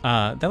world,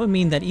 that would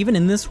mean that even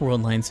in this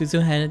world line,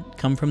 Suzuha had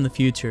come from the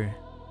future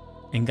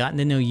and gotten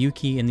to know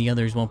Yuki and the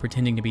others while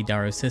pretending to be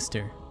Daru's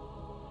sister.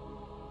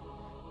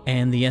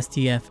 And the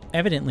STF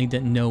evidently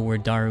didn't know where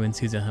Daru and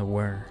Suzuha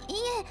were. い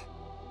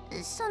え、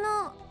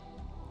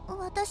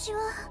私は。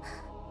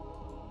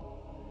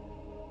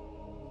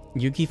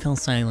Yuki fell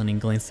silent and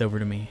glanced over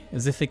to me,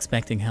 as if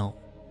expecting help.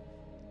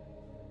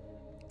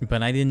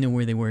 But I didn't know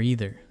where they were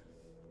either.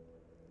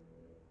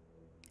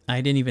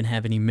 I didn't even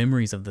have any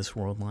memories of this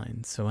world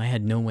line, so I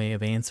had no way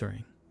of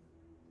answering.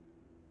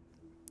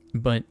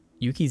 But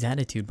Yuki's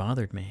attitude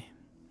bothered me.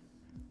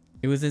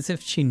 It was as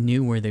if she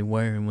knew where they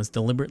were and was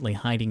deliberately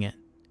hiding it,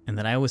 and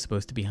that I was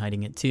supposed to be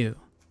hiding it too.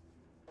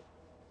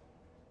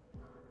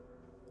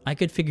 I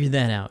could figure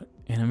that out,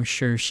 and I'm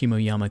sure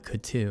Shimoyama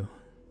could too.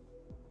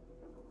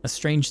 A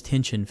strange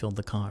tension filled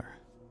the car.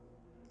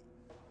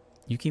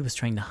 Yuki was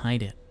trying to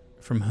hide it.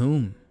 From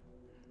whom?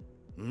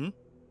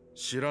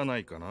 知らな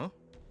いかな?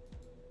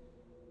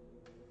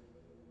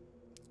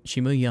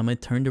 Shimoyama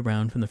turned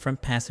around from the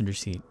front passenger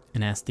seat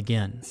and asked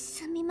again.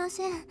 すみま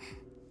せん。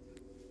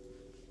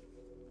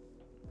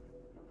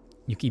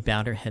Yuki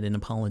bowed her head in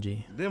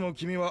apology. でも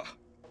君は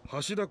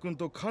橋田君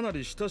とかな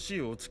り親し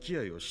いお付き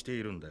合いをして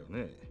いるんだよ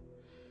ね。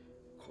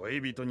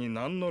恋人に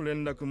何の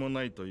連絡も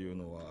ないという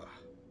のは。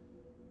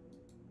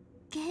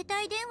携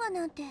帯電話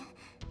なんて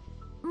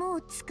も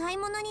う使い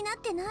物になっ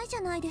てないじ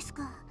ゃないです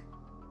か。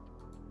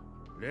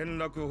連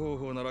絡方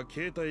法なら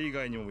携帯以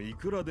外にもい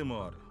くらで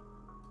もある。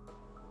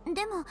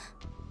でも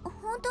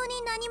本当に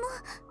何も。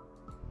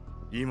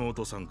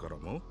妹さんから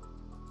も？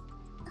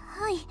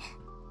はい。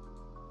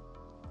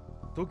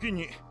時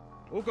に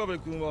岡部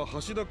君は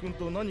橋田君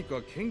と何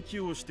か研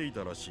究をしてい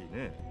たらしい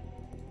ね。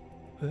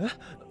え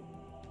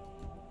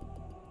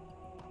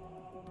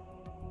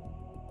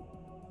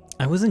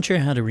？I wasn't sure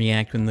how to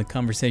react when the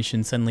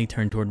conversation suddenly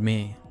turned toward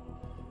me.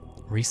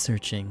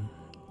 Researching?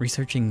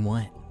 Researching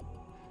what?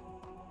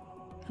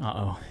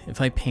 Uh-oh,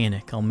 if I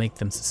panic, I'll make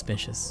them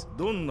suspicious.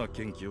 どんな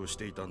研究をし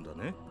ていたんだ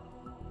ね?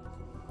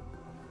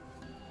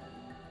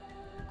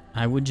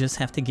 I would just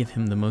have to give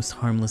him the most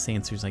harmless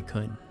answers I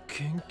could.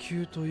 研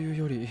究という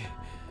より、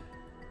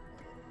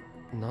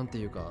なんて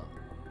いうか、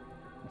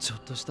ちょ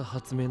っとした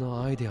発明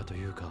のアイデアと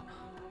いうか。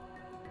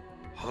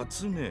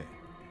発明？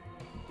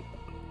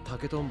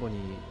竹とんぼに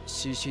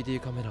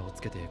CCD カメラを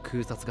つけて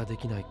空撮がで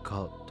きない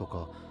かと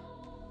か。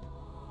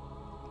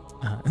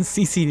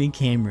CCD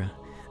camera.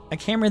 A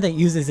camera that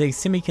uses a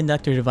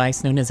semiconductor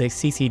device known as a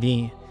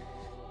CCD.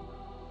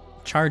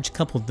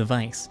 Charge-coupled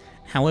device.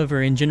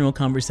 However, in general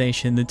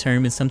conversation, the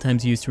term is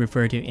sometimes used to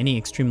refer to any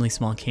extremely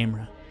small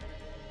camera.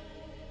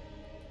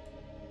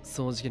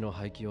 掃除機の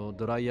排気を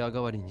ドライヤー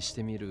代わりにし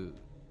てみる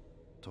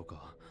と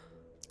か。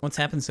What's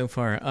happened so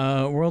far?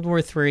 World War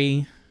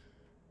III,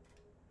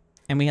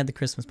 and we had the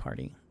Christmas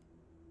party.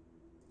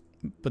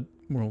 But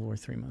World War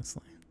III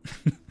mostly.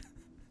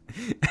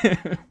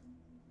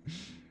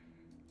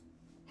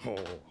 ほ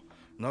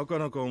う、なか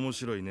なか面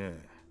白いね。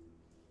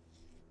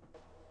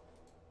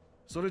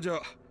それじゃ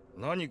あ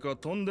何か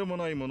とんでも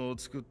ないものを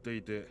作って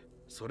いて、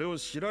それを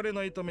知られ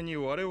ないために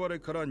我々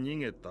から逃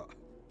げた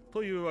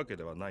というわけ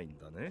ではないん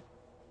だね。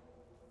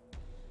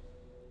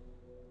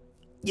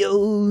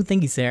Yo,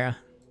 thank you, Sarah.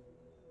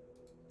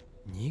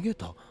 逃げ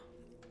た。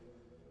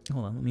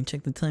 Hold on, let me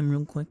check the time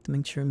real quick to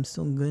make sure I'm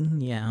still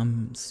good. Yeah,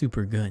 I'm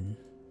super good.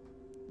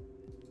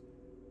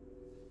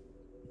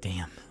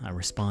 Damn, I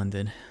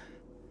responded.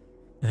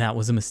 That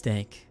was a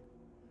mistake.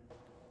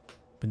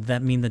 But did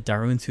that mean that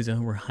Daru and Suzuha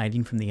were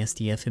hiding from the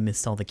SDF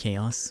amidst all the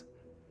chaos?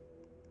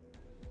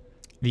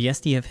 The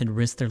SDF had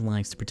risked their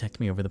lives to protect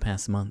me over the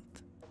past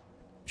month.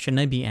 Shouldn't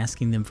I be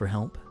asking them for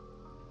help?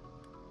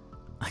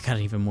 I got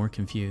even more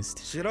confused.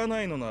 知ら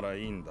ないのなら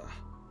いいんだ。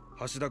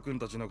橋田君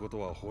たちのこと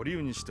は保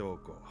留にしてお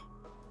こ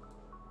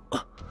う。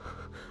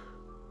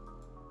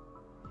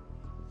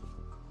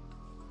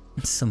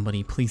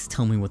Somebody, please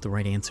tell me what the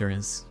right answer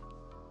is.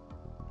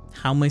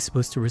 How am I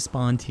supposed to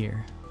respond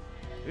here?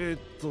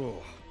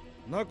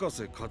 中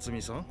瀬克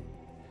美さん、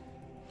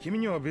君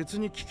には別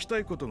に聞きた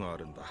いことがあ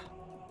るんだ。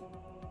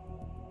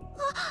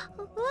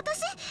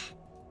私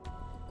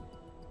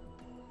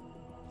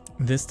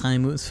This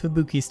time it was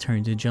Fubuki's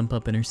turn to jump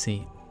up in her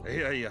seat. い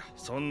やいや、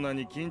そんな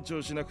に緊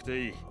張しなく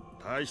ていい。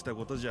大した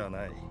ことじゃ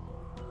ない。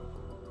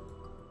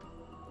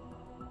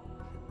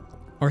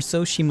Or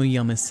so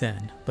Shimoyama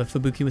said, but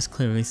Fubuki was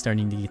clearly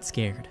starting to get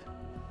scared.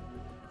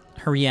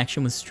 Her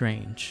reaction was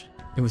strange.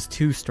 It was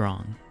too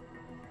strong.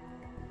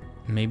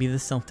 Maybe the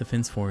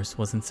self-defense force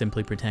wasn't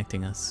simply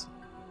protecting us.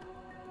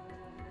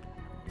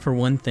 For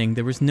one thing,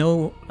 there was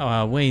no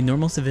way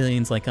normal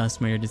civilians like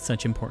us merited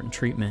such important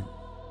treatment.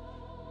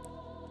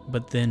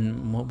 But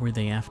then, what were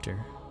they after?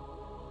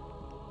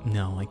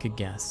 No, I could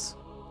guess.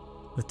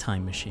 The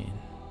time machine.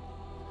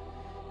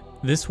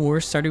 This war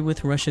started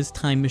with Russia's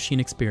time machine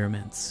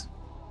experiments.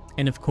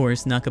 And of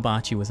course,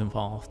 Nakabachi was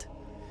involved.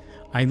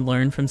 I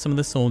learned from some of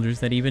the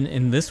soldiers that even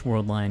in this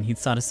world line, he'd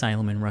sought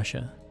asylum in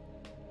Russia.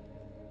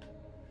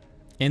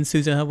 And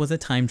Suzuha was a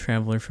time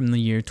traveler from the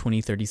year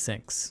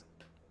 2036.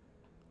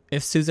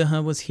 If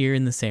Suzuha was here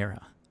in this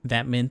era,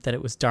 that meant that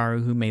it was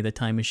Daru who made the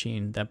time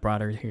machine that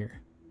brought her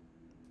here.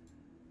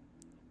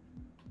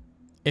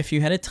 If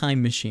you had a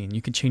time machine,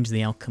 you could change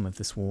the outcome of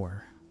this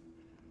war.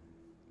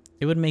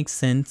 It would make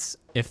sense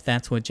if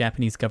that's what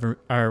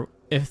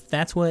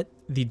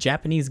the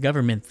Japanese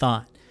government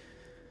thought,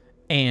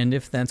 and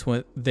if that's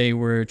what they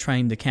were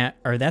trying to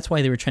that's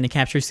why they were trying to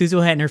capture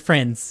Suzuha and her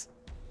friends.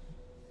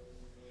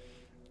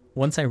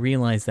 Once I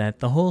realized that,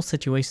 the whole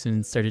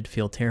situation started to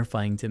feel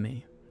terrifying to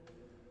me.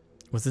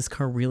 Was this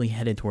car really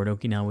headed toward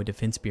Okinawa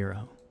Defense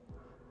Bureau?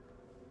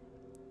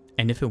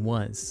 And if it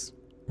was,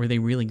 were they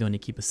really going to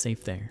keep us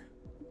safe there?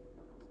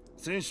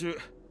 先週、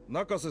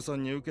中瀬さ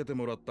んに受けて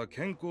もらった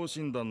健康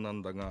診断な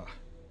んだが。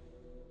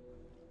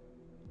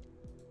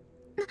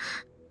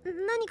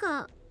何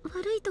か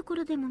悪いとこ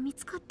ろでも見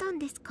つかったん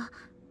ですか？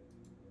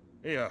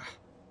いや、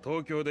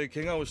東京で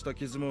怪我をした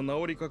傷も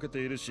治りかけて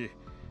いるし、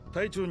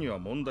体調には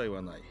問題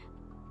はない。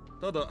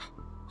ただ、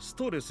ス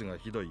トレスが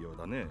ひどいよう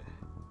だね。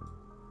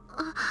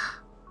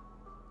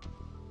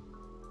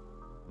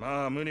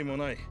まあ無理も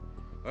ない。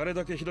あれ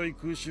だけひどい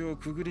空襲を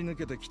くぐり抜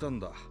けてきたん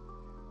だ。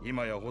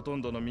今やほと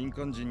んどの民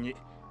間人に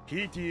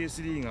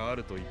PTSD があ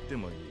ると言って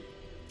もいい。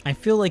I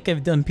feel like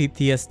I've done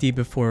PTSD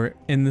before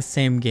in the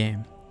same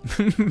game.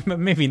 But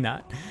maybe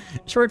not.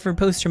 Short for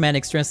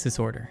post-traumatic stress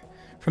disorder.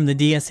 From the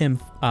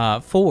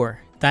DSM-4,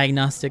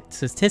 Diagnostic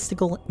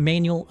Statistical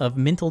Manual of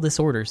Mental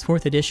Disorders,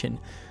 4th edition,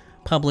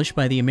 published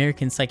by the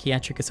American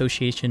Psychiatric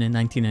Association in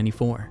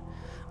 1994.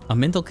 A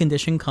mental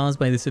condition caused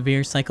by the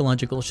severe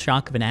psychological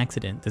shock of an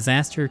accident,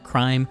 disaster,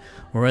 crime,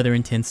 or other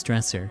intense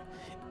stressor.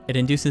 It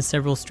induces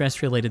several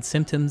stress-related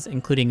symptoms,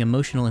 including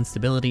emotional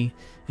instability,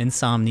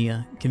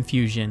 insomnia,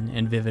 confusion,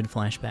 and vivid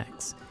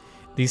flashbacks.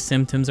 These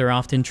symptoms are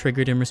often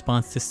triggered in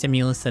response to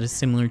stimulus that is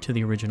similar to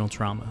the original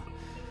trauma.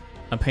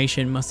 A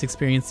patient must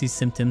experience these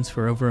symptoms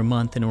for over a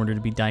month in order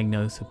to be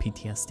diagnosed with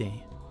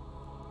PTSD.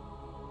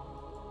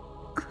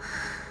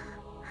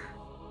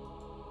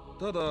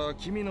 ただ、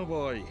君の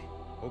場合、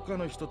他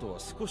の人とは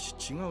少し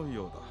違う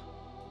ようだ。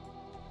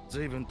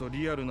随分と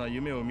リアルな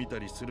夢を見た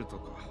りすると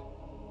か。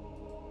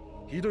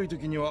ひどい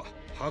時には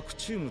白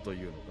チュームと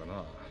いうのか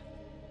な。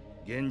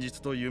現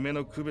実と夢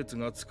の区別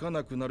がつか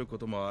なくなるこ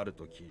ともある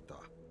と聞いた。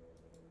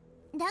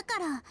だか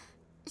ら、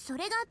そ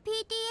れが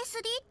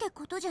PTSD って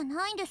ことじゃ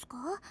ないんですか？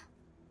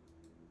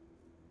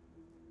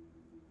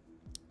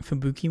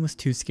 Fubuki was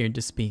too scared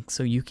to speak,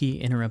 so Yuki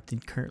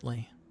interrupted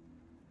curtly.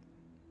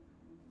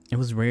 It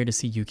was rare to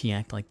see Yuki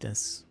act like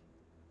this.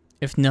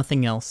 If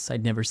nothing else,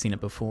 I'd never seen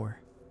it before.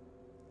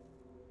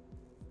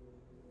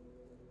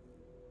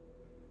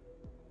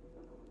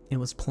 It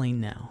was plain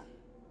now.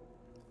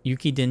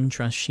 Yuki didn't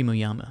trust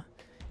Shimoyama.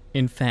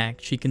 In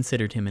fact, she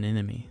considered him an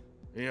enemy.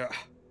 いや、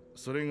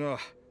それが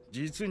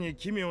実に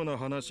奇妙な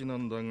話な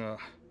んだが。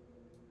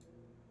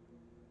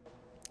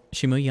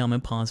Shimoyama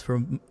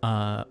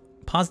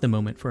paused a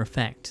moment for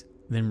effect,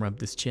 then rubbed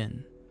his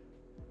chin.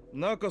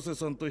 中瀬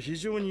さんと非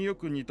常によ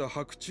く似た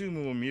白チュー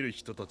ムを見る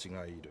人たち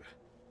がいる。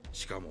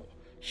しかも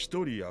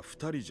一人や二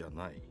人じゃ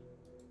ない。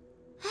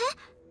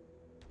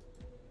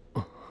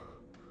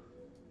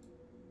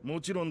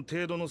もちろん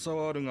程度の差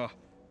はあるが、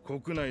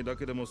国内だ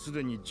けでもす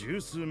でに十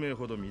数名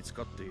ほど見つ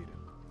かっている。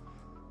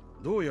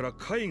どうやら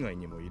海外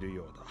にもいる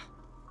ようだ。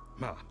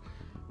まあ、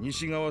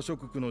西側諸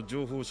国の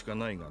情報しか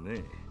ないが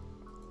ね。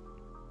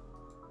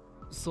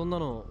そんな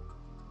の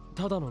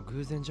ただの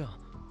偶然じゃ。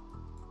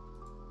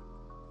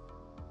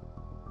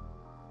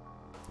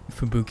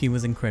Fubuki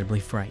was incredibly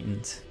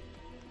frightened,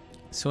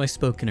 so I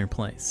spoke in her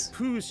place.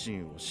 プーシ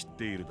ンを知っ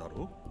ているだ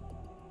ろ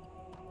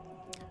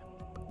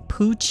う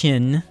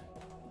Putin,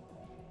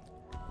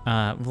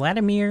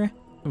 Vladimir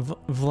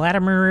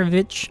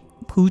Vladimirovich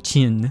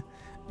Putin,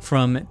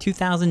 from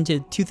 2000 to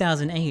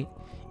 2008.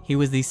 He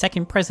was the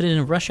second president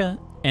of Russia,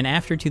 and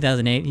after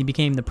 2008, he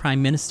became the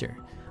prime minister,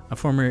 a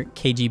former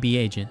KGB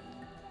agent.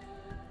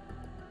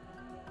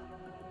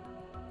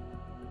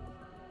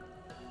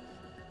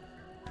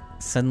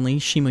 Suddenly,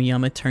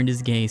 Shimoyama turned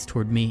his gaze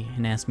toward me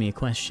and asked me a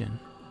question.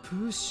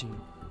 プーシン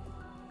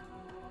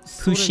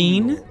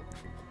Pushin?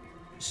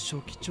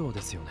 書記長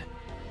ですよね。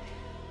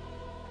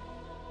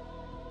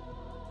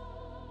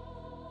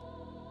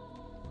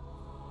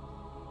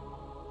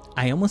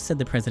I almost said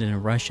the president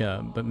of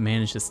Russia, but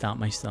managed to stop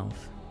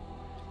myself.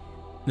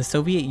 The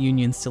Soviet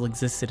Union still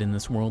existed in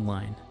this world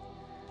line.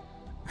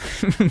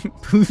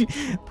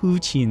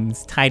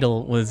 Putin's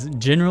title was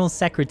General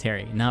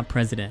Secretary, not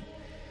President.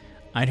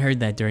 I'd heard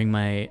that during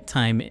my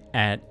time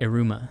at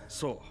Iruma.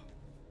 そ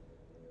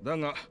う。だ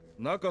が、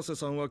中瀬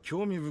さんは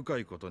興味深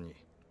いことに、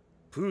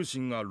プーシ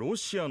ンがロ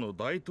シアの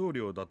大統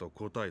領だと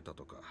答えた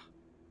とか。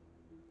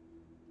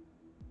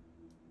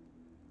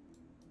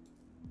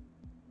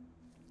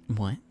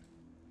What?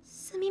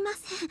 すみま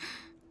せん。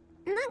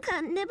なん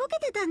か寝ぼけ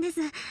てたんで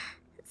す。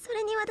そ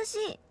れに私、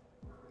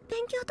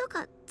勉強と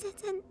か全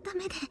然ダ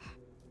メで。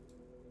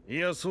い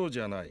や、そう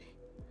じゃない。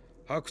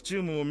白チ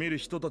ュームを見る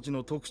人たち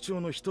の特徴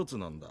の一つ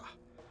なんだ。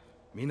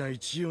皆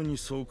一様に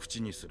そう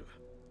口にする。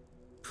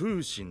プ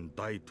ーシン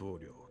大統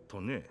領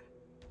とね。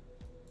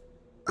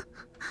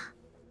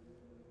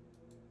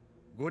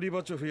ゴリ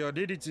バチョフや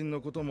レリツィン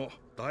のことも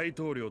大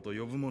統領と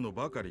呼ぶもの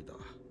ばかりだ。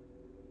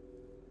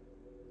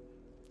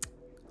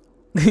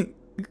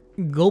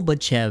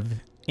Gorbachev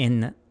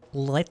and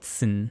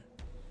Letsin.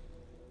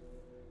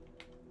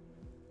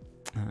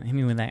 Hit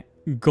me with that.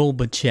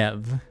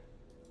 Gorbachev.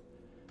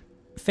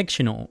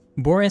 Fictional.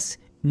 Boris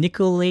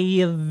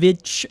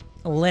Nikolaevich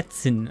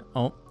Letsin.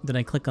 Oh, did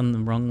I click on the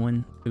wrong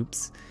one?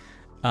 Oops.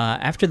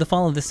 After the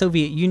fall of the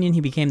Soviet Union,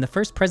 he became the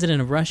first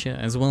president of Russia,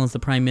 as well as the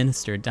prime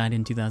minister. Died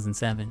in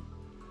 2007.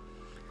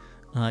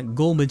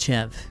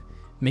 Gorbachev.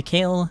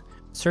 Mikhail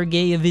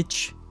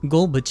Sergeyevich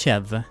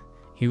Gorbachev.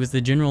 He was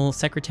the general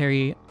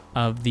secretary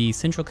of the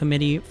Central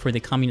Committee for the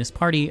Communist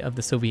Party of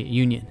the Soviet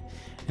Union,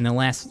 and the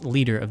last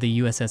leader of the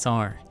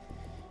USSR.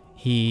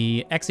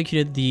 He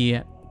executed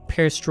the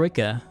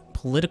Perestroika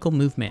political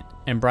movement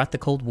and brought the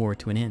Cold War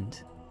to an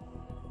end.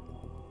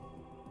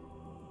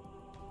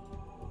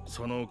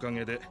 そのおか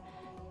げで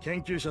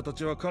研究者た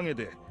ちは陰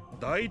で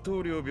大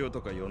統領病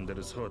とか呼んで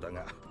るそうだ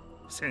が、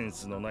セン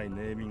スのない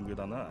ネーミング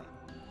だな。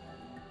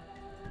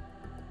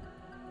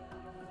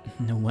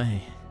No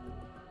way.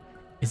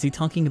 Is he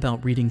talking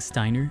about reading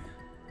Steiner?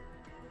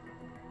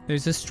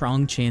 There's a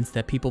strong chance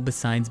that people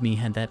besides me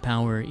had that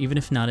power, even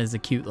if not as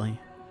acutely.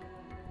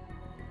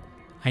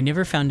 I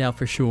never found out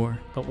for sure,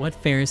 but what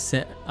Ferris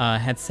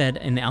had said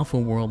in the Alpha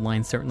World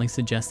line certainly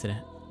suggested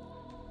it.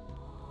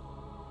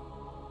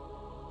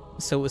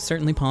 So it was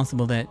certainly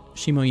possible that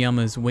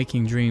Shimoyama's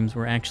waking dreams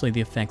were actually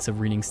the effects of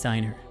reading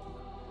Steiner.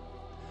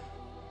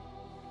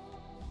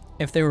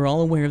 If they were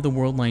all aware of the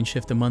world line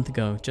shift a month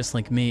ago, just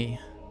like me,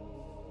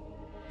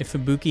 if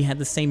Fubuki had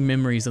the same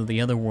memories of the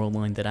other world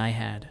line that I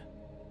had,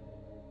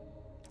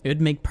 it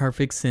would make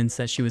perfect sense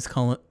that she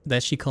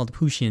called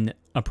Pushin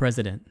a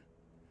president.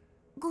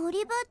 ゴ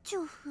リバチ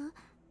ョフ、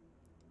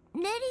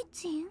レリ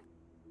ツィン。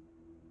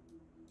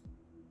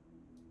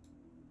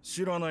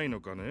知らないの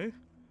かね？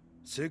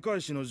世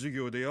界史の授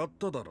業でやっ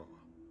ただろ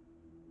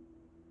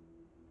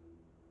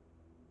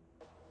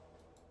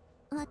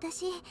う。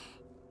私、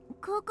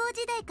高校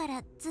時代か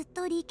らずっ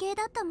と理系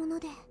だったもの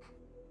で。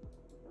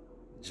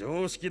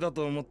常識だ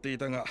と思ってい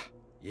たが、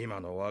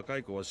今の若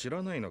い子は知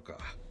らないのか。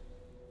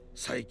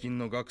最近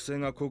の学生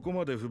がここ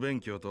まで不勉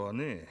強とは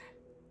ね。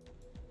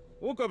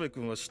岡部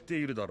君は知って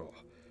いるだろ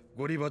う。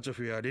ゴリバチョ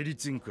フやレリ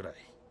ツィンくらい。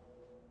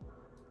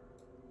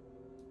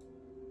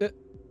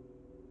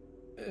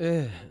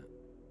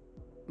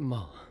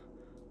まあ。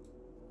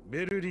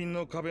ベルリン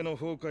の壁の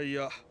崩壊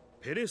や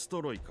ペレス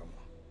トロイカも。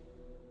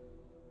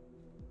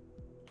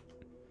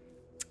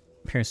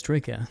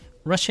perestroika,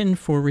 Russian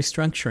for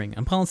restructuring,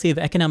 a policy of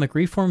economic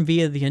reform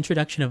via the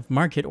introduction of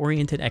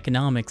market-oriented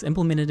economics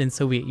implemented in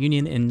Soviet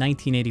Union in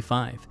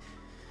 1985.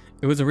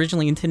 It was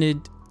originally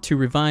intended to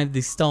revive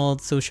the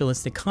stalled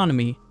socialist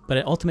economy, but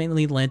it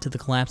ultimately led to the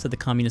collapse of the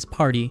Communist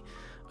Party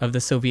of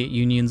the Soviet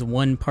Union's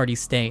one-party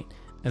state,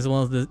 as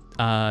well as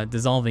the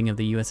dissolving of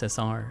the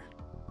USSR.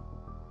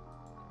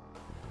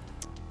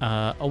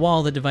 A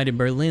wall that divided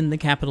Berlin, the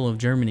capital of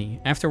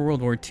Germany. After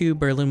World War II,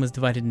 Berlin was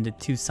divided into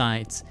two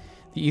sides.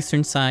 The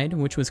eastern side,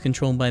 which was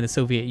controlled by the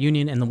Soviet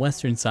Union, and the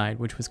western side,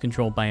 which was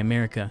controlled by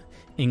America,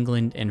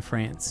 England, and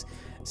France.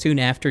 Soon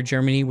after,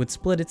 Germany would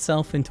split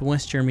itself into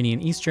West Germany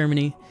and East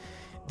Germany.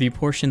 The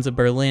portions of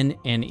Berlin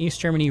and East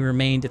Germany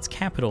remained its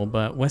capital,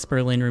 but West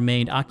Berlin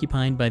remained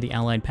occupied by the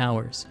Allied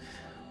powers,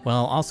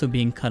 while also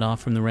being cut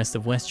off from the rest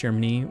of West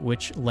Germany,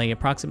 which lay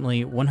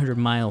approximately 100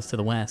 miles to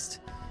the west.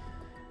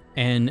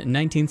 In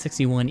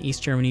 1961,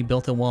 East Germany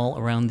built a wall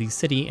around the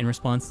city in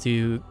response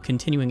to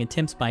continuing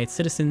attempts by its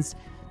citizens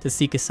to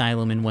seek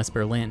asylum in West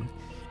Berlin.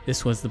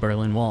 This was the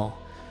Berlin Wall.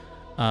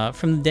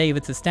 From the day of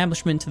its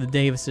establishment to the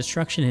day of its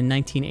destruction in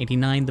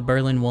 1989, the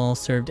Berlin Wall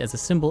served as a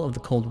symbol of the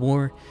Cold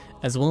War,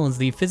 as well as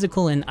the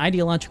physical and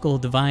ideological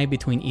divide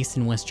between East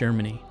and West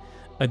Germany.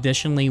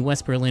 Additionally,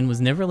 West Berlin was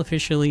never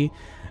officially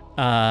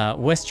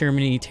West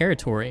Germany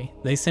territory.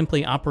 They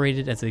simply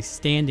operated as a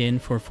stand-in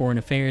for foreign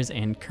affairs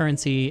and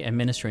currency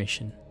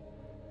administration.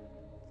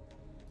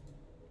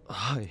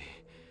 はい。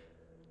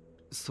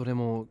それ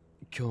も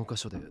教科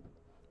書で。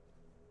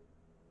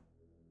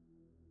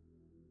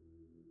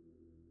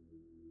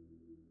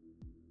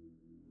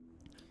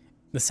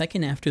The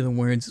second after the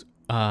words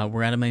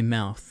were out of my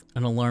mouth,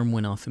 an alarm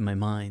went off in my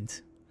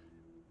mind.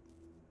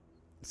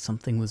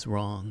 Something was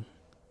wrong.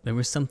 There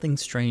was something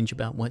strange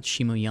about what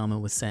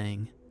Shimoyama was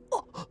saying.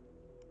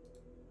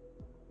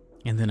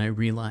 And then I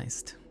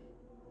realized.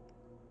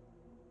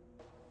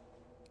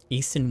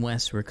 East and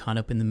West were caught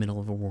up in the middle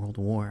of a world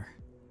war.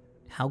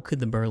 How could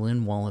the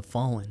Berlin Wall have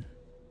fallen?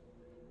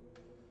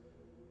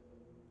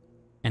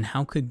 And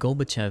how could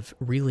Gorbachev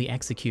really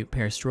execute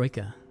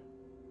perestroika?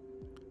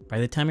 By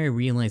the time I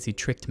realized he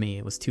tricked me,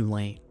 it was too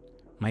late.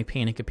 My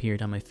panic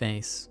appeared on my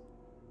face.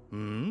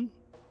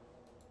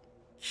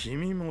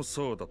 君も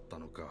そうだった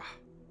のか。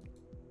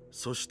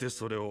そして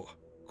それを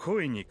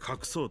故意に隠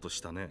そうとし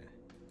たね。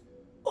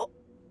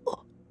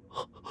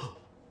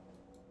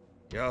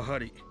やは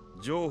り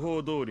情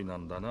報通りな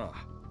んだな。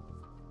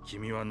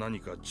君は何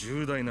か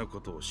重大な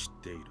ことを知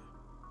っている。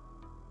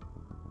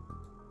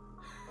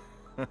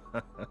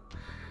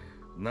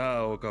な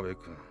あ、岡部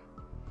君、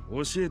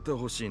教えて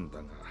ほしいんだ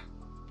が。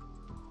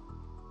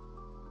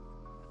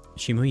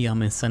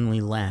Shimoyama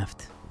suddenly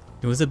laughed.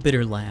 It was a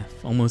bitter laugh,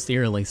 almost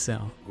eerily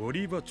so. ゴ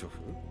リバチョフ、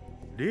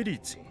レリ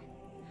ツィン。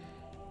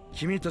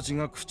君たち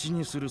が口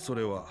にするそ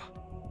れは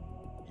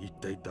一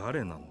体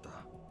誰なんだ。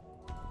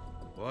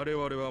我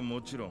々は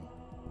もちろん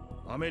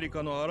アメリ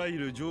カのあらゆ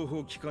る情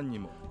報機関に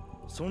も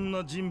そん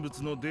な人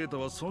物のデータ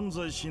は存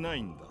在しな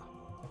いんだ。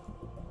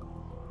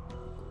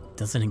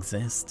Doesn't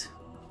exist.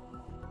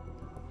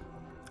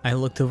 I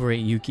looked over at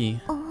Yuki.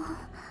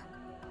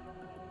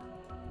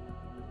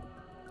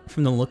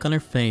 From the look on her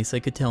face,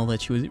 I could tell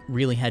that she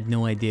really had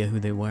no idea who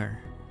they were.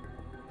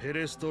 ペ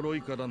レストロ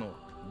イカだの、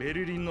ベ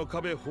ルリンの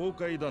壁崩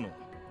壊だの、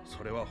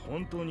それは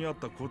本当にあっ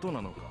たこと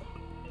なのか。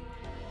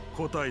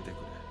答えてくれ。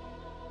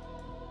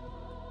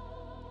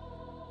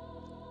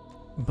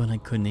But I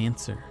couldn't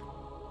answer.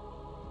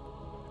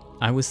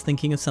 I was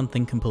thinking of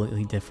something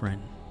completely different.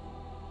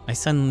 I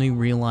suddenly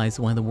realized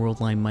why the world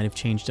line might have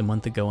changed a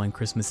month ago on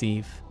Christmas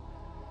Eve.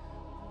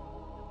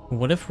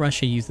 What if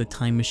Russia used the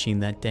time machine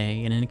that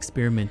day in an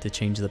experiment to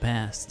change the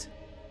past?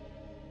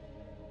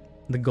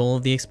 The goal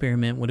of the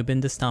experiment would have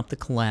been to stop the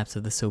collapse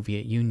of the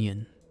Soviet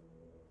Union.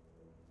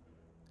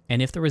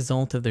 And if the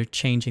result of their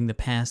changing the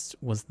past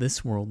was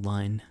this world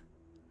line,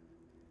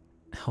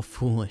 how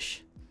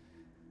foolish.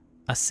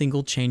 A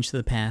single change to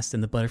the past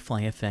and the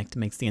butterfly effect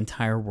makes the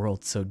entire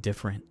world so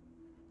different.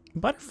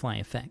 Butterfly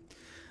effect.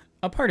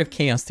 A part of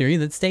chaos theory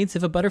that states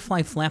if a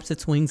butterfly flaps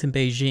its wings in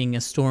Beijing,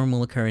 a storm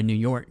will occur in New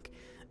York.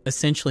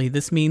 Essentially,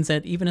 this means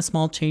that even a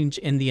small change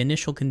in the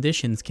initial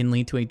conditions can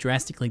lead to a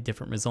drastically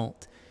different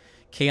result.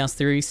 Chaos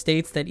theory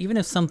states that even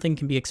if something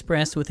can be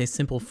expressed with a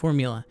simple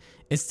formula,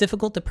 it's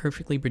difficult to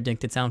perfectly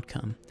predict its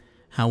outcome.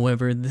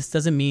 However, this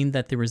doesn't mean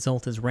that the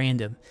result is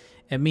random.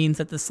 It means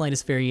that the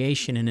slightest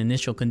variation in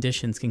initial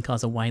conditions can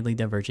cause a widely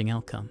diverging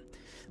outcome.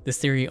 This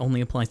theory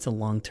only applies to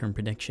long-term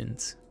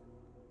predictions.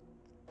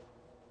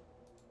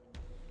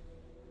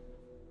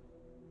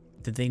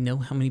 Did they know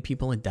how many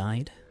people had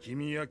died?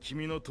 君や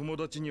君の友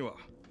達には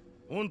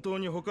本当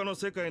に他の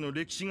世界の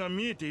歴史が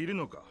見えている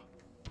のか。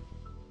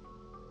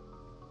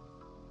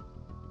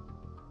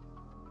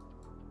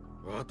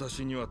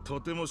私にはと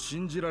ても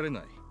信じられ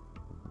ない。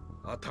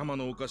頭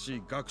のおかし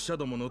い学者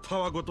どものた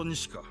わごとに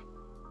しか。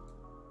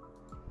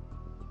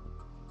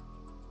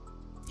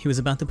He was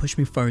about to push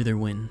me further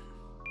when...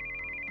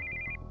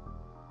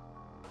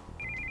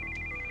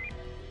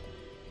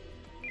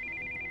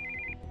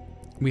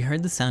 We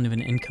heard the sound of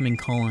an incoming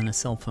call on a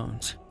cell phone.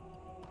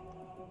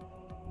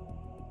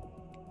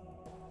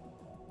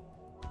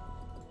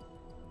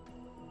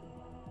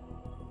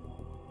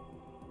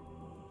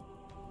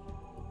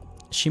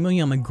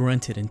 Shimoyama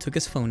grunted and took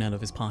his phone out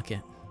of his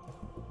pocket.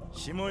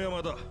 下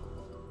山だ。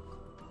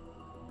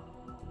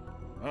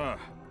ああ、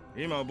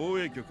今防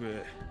衛局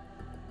へ。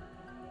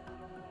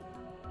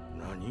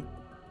何？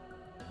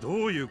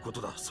どういうこ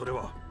とだ、それ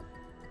は。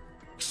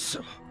く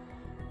そ、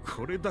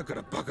これだか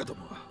らバカど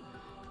もは。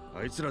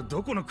あいつら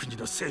どこの国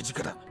の政治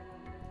家だ。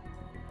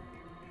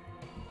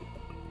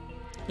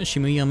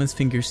Shimoyama's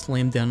fingers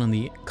slammed down on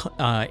the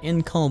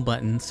end call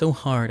button so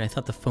hard I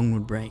thought the phone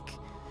would break.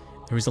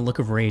 There was a look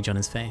of rage on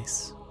his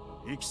face.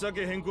 行き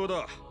先変更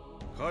だ。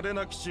嘉手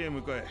納基地へ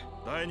向かえ。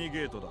第2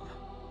ゲートだ。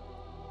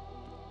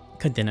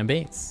Kadena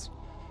Base.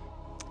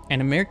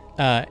 An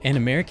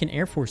American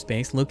Air Force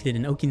base located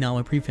in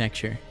Okinawa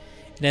Prefecture.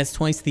 It has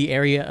twice the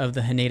area of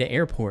the Haneda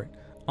Airport,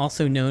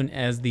 also known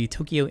as the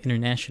Tokyo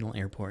International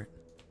Airport.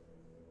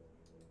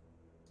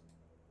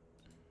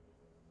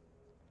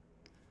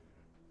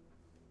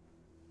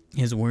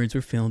 His words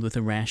were filled with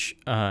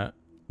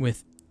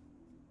with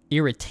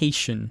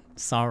irritation,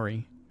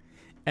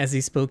 as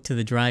he spoke to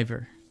the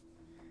driver.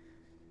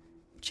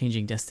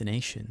 Changing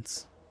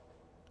destinations.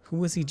 Who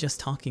was he just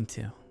talking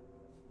to?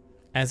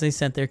 As I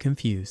sat there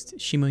confused,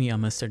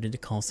 Shimoyama started to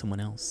call someone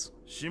else.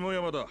 下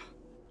山だ。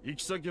行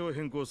き先を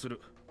変更す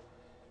る。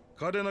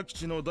嘉手納基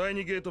地の第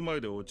2ゲート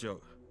前で落ち合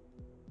う。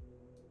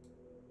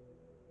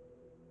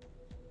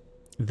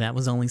That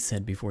was all he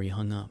said before he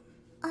hung up.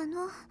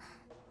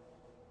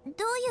 ど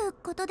ういう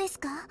ことです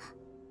か？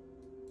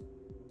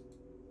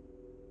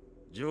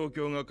状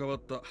況が変わっ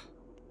た。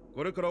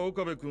これから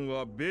岡部君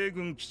は米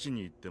軍基地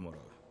に行ってもら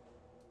う。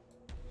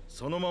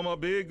そのまま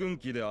米軍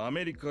機でア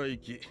メリカへ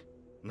行き、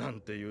な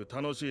んていう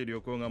楽しい旅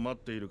行が待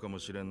っているかも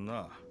しれん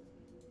な。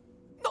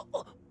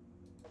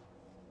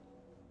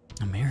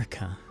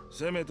America.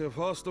 せめて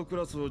ファーストク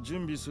ラスを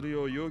準備する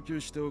よう要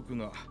求しておく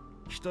が、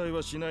期待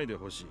はしないで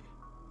ほしい。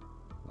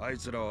あい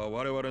つらは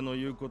我々の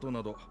言うこと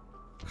など、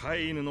飼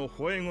い犬の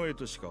吠え声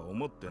としか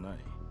思ってない。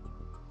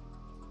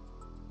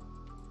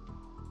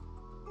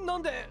な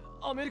んで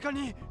アメリカ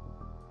に？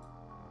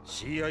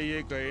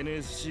 CIA か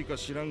NSC か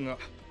知らんが、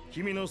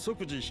君の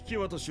即時引き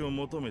渡しを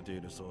求めて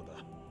いるそうだ。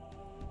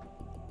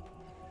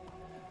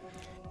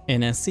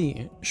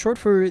NSC, short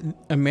for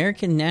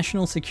American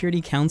National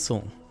Security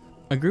Council,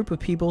 a group of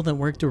people that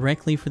work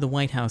directly for the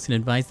White House and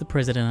advise the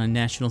president on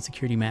national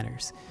security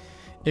matters.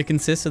 It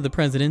consists of the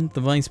president,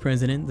 the vice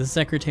president, the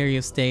secretary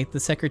of state, the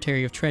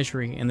secretary of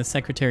treasury, and the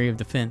secretary of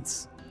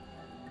defense.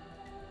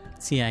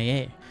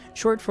 CIA,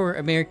 short for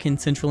American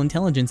Central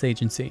Intelligence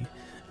Agency,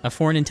 a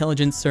foreign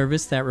intelligence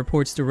service that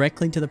reports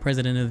directly to the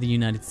president of the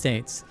United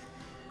States.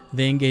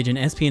 They engage in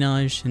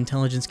espionage,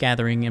 intelligence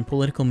gathering, and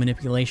political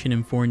manipulation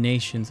in foreign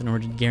nations in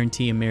order to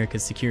guarantee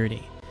America's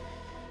security.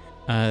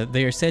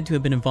 They are said to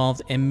have been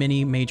involved in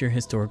many major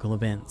historical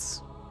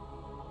events.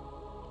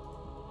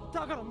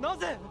 だからな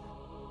ぜ？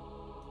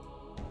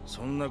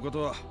そんなこ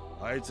とは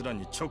あいつら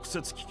に直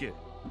接聞け。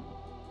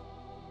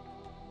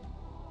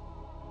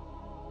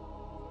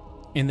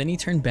And then he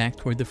turned back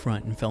toward the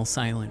front and fell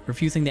silent,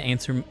 refusing to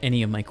answer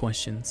any of my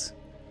questions.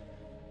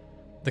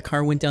 The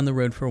car went down the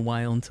road for a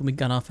while until we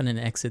got off on an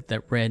exit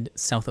that read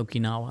South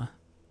Okinawa.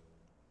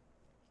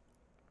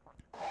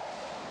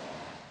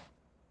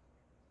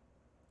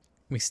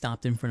 We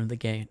stopped in front of the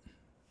gate.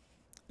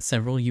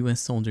 Several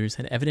US soldiers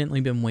had evidently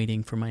been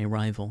waiting for my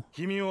arrival.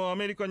 君をア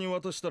メリカに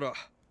渡したら、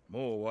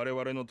もう我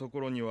々のと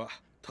ころには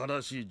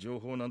正しい情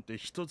報なんて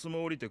一つ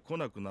も降りてこ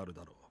なくなる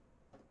だろ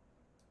う。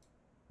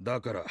だ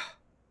から、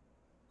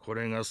こ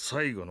れが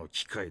最後の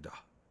機会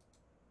だ。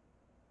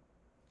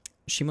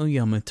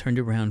Shimoyama turned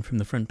around from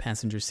the front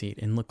passenger seat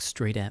and looked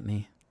straight at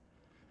me.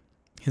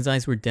 His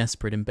eyes were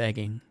desperate and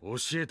begging.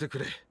 教えてく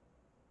れ。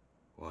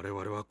我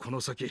々はこ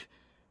の先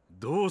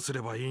どうす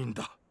ればいいん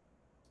だ。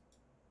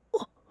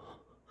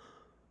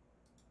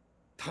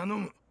頼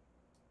む。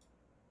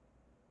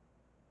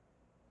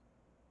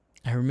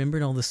I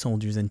remembered all the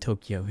soldiers in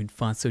Tokyo who'd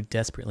fought so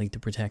desperately to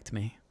protect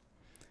me.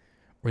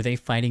 Were they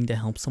fighting to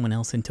help someone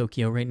else in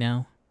Tokyo right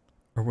now?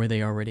 Or were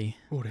they already?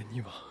 俺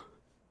には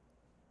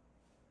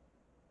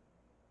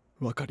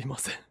わかりま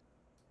せん。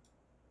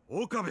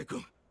岡部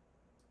君。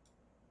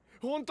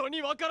本当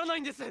にわからな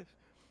いんです。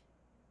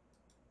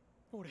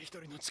俺一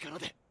人の力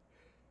で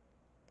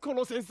こ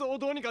の戦争を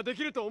どうにかで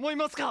きると思い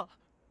ますか？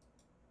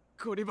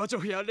ゴリバチョ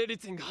フやレリ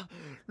ツィンが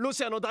ロ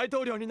シアの大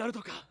統領になる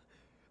とか、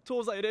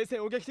東西冷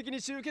戦を劇的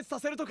に終結さ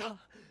せるとか、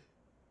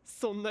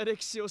そんな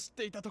歴史を知っ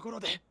ていたところ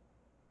で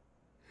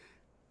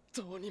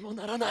どうにも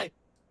ならない。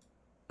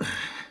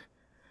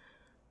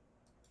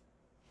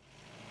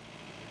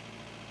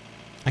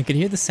I could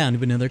hear the sound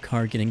of another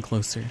car getting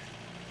closer.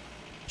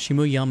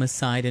 Shimoyama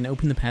sighed and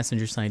opened the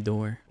passenger side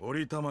door. 降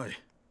りたまえ。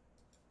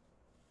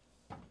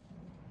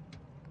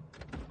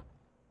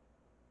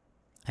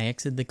I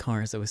exited the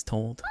car as I was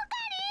told.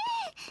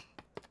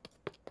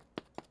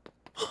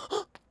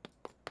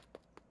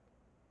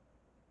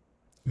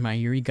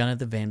 Mayuri got out of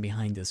the van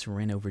behind us and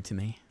ran over to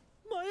me.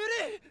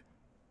 Mayuri!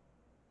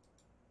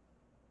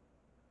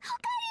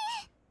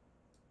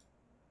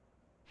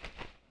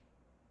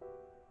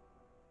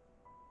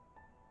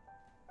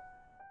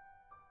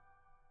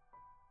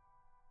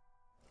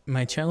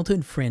 My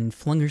childhood friend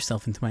flung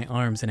herself into my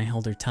arms and I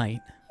held her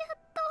tight.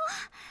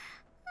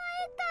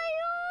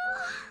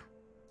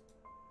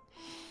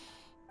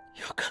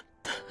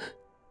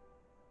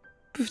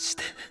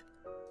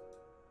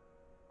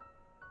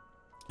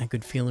 I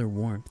could feel her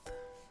warmth.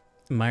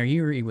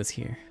 Mayuri was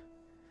here.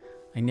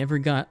 I'd never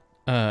gone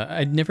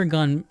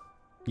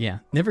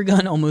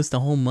almost a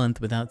whole month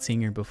without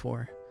seeing her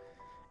before.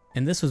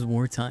 And this was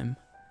wartime.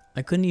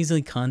 I couldn't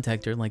easily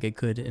contact her like I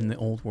could in the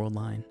old world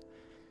line.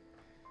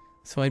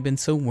 So I'd been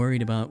so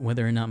worried about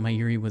whether or not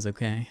Mayuri was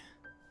okay.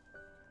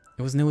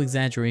 It was no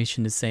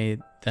exaggeration to say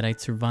that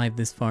I'd survived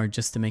this far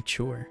just to make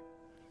sure.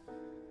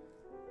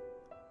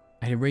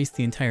 I'd erased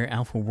the entire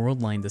Alpha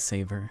world line to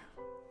save her.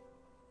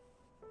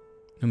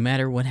 No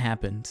matter what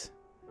happened,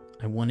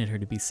 I wanted her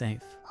to be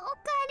safe.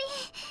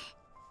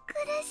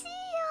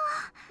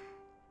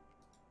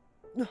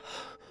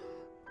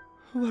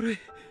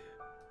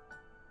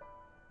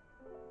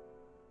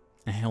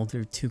 I held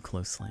her too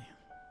closely.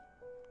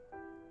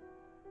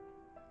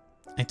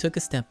 I took a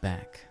step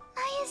back.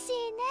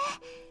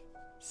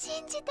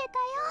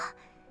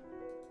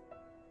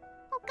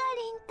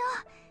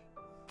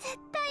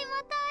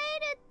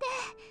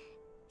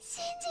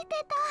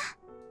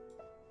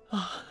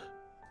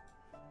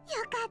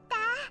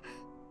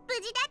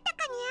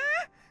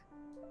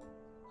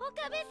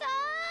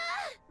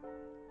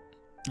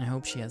 I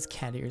hope she has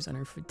cat ears on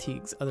her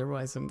fatigues,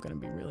 otherwise I'm gonna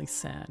be really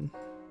sad.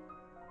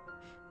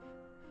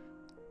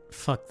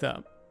 Fucked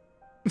up.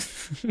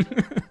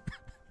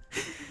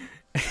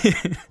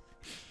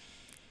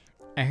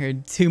 I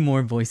heard two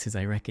more voices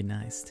I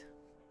recognized.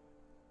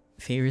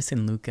 Ferris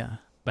and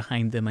Luca.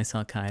 Behind them I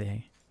saw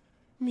Kaede.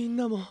 みん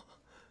なも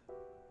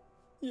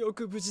よ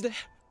く無事で。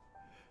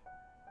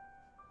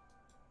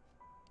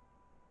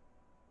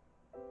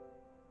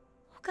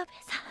岡部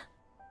さん、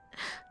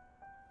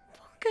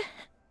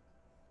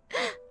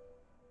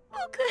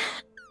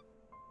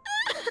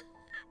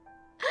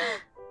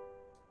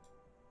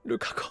ル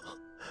カ子。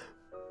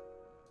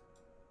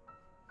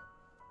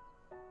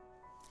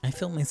I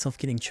felt myself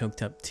getting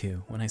choked up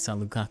too when I saw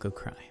Lukaku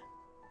cry.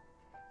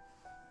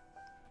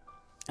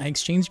 I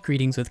exchanged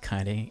greetings with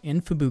Kaede,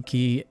 and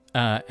Fubuki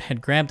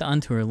had grabbed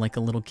onto her like a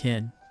little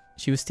kid.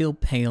 She was still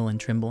pale and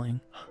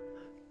trembling.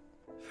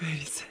 フェ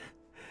リス。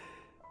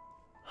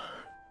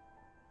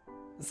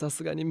さ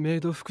すがにメイ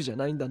ド服じゃ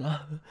ないんだ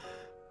な。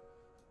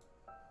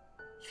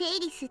フェイ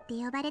リスって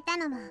呼ばれた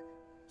のも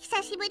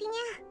久しぶりにゃ。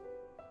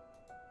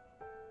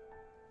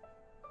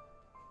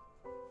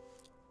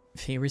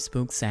Ferris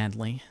spoke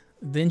sadly.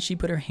 Then she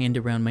put her hand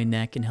around my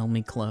neck and held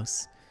me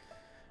close.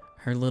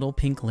 Her little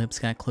pink lips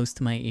got close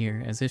to my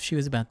ear as if she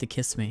was about to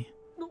kiss me.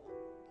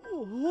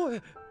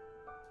 What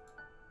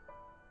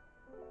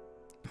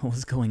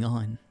was going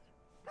on?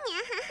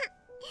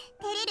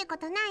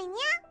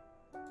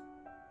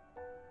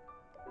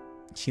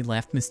 She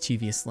laughed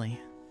mischievously.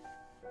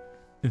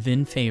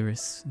 Then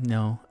Ferris,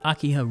 no,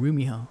 Akiha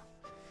Rumiho,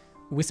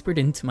 whispered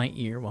into my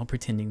ear while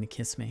pretending to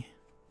kiss me.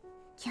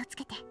 気をつ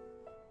けて。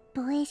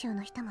防衛省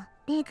の人も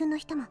米軍の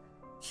人も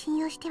信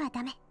用しては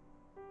ダメ。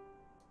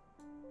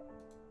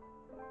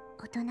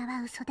大人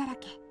は嘘だら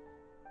け。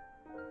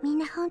みん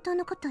な本当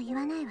のことを言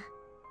わないわ。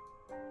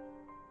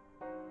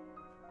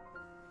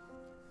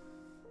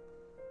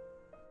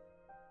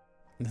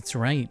That's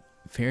right.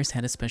 Ferris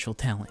had a special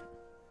talent.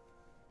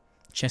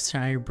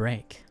 Cheshire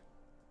Break.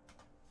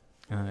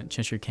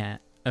 Cheshire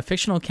Cat. A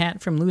fictional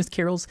cat from Lewis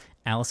Carroll's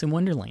Alice in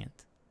Wonderland.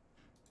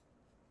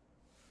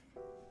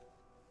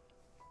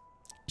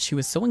 She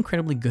was so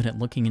incredibly good at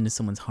looking into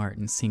someone's heart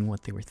and seeing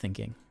what they were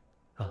thinking.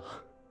 あ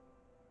あ、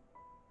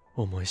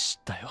思い知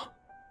ったよ。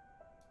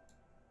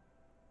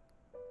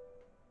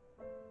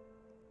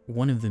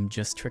One of them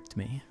just tricked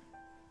me.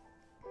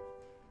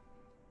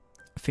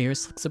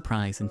 Ferris looked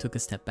surprised and took a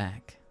step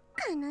back.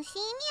 悲しい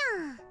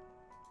みゃ。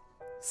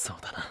そう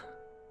だな。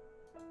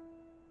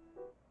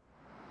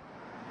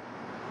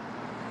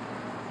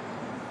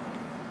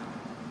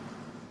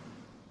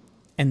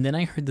And then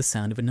I heard the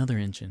sound of another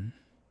engine.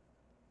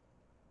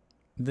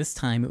 This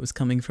time it was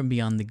coming from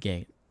beyond the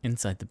gate,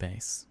 inside the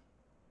base.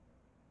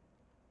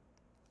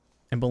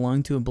 It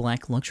belonged to a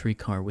black luxury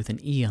car with an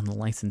E on the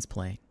license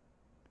plate.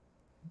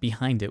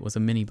 Behind it was a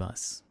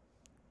minibus.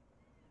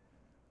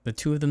 The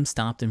two of them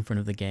stopped in front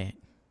of the gate.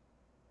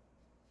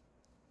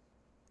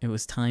 It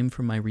was time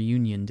for my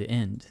reunion to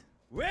end.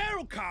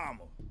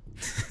 Welcome!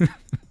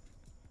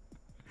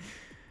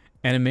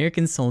 An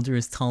American soldier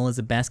as tall as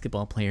a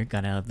basketball player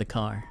got out of the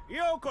car.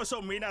 ようこ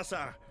そ皆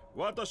さん。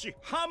私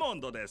ハモ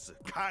ンドです。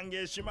歓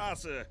迎しま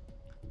す。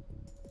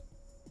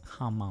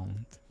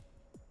Hammond.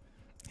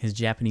 His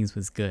Japanese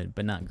was good,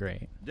 but not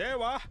great. で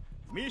は、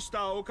ミスタ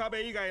ー岡部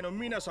以外の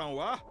皆さん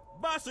は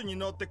バスに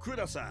乗ってく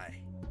ださ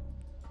い。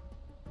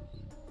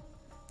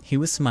He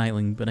was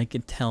smiling, but I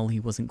could tell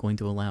he wasn't going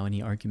to allow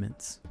any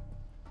arguments.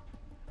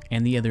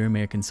 And the other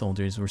American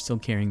soldiers were still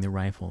carrying their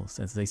rifles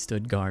as they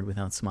stood guard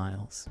without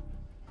smiles.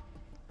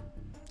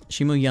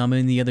 Shimoyama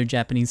and the other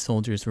Japanese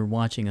soldiers were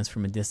watching us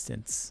from a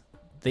distance.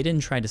 They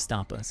didn't try to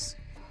stop us.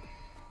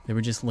 They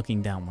were just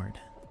looking downward.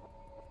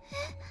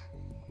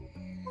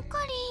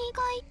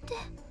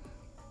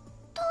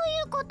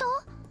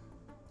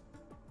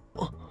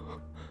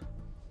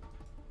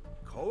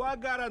 怖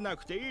がらな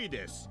くていい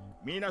です。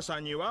皆さ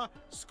んには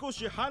少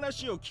し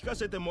話を聞か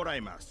せてもら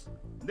います。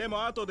で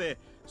も後で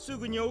す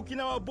ぐに沖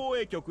縄防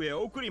衛局へ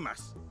送りま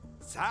す。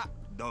さあ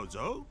どう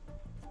ぞ。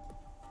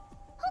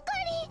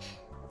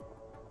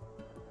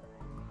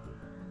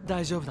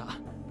大丈夫だ。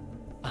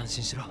安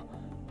心しろ。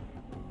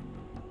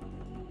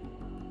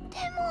で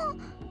も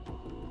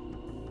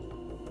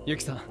ユ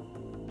キさん、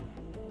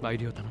参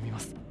りを頼みま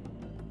す。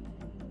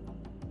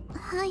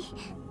はい。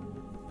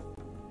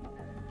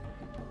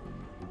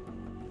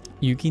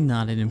 Yuki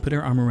nodded and put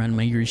her arm around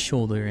Mayuri's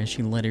shoulder as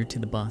she led her to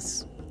the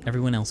bus.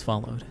 Everyone else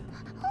followed.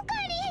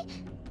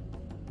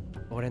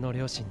 俺の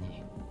両親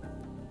に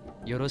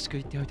よろしく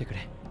言っておいてく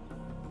れ。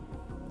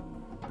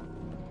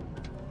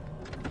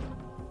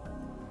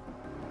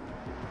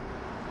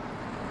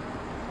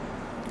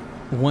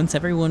Once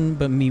everyone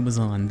but me was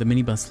on, the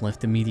minibus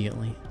left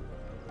immediately.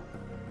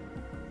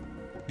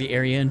 The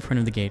area in front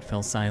of the gate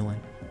fell silent.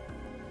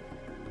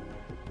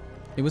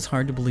 It was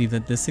hard to believe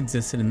that this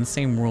existed in the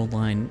same world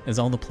line as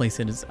all the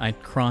places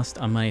I'd crossed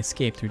on my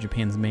escape through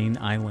Japan's main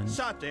island.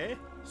 さて、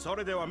そ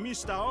れではミ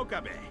スター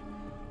岡部、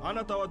あ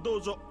なたはど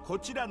うぞこ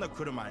ちらの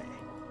車へ。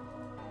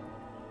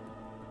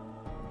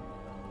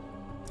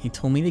He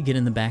told me to get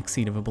in the back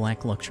seat of a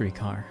black luxury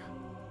car.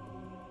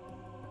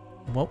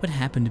 What would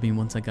happen to me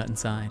once I got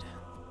inside?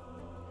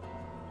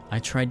 I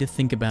tried to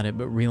think about it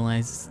but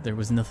realized there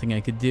was nothing I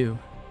could do.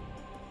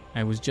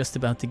 I was just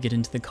about to get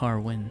into the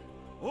car when...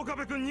 岡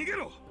部君逃げ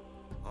ろ。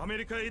アメ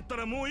リカへ行った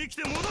らもう生き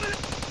て戻れ。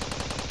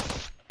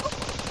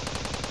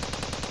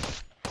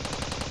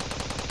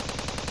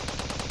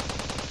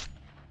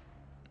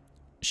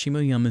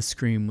Shimoyama's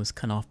scream was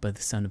cut off by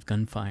the sound of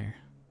gunfire.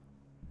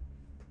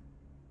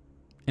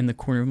 In the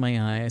corner of my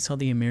eye, I saw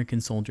the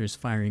American soldiers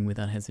firing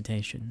without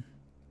hesitation.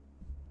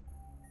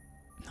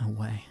 No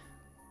way.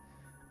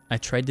 I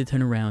tried to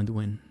turn around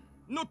when...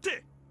 乗っ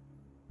て。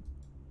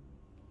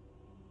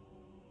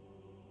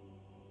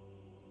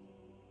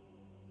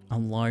A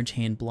large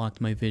hand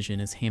blocked my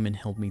vision as Hammond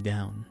held me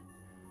down.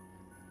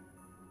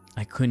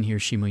 I couldn't hear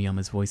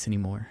Shimoyama's voice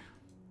anymore.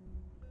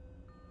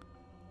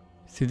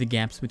 Through the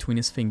gaps between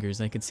his fingers,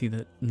 I could see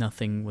that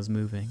nothing was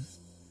moving.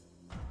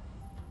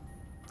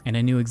 And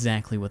I knew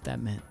exactly what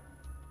that meant.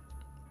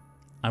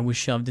 I was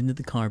shoved into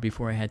the car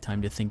before I had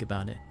time to think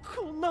about it.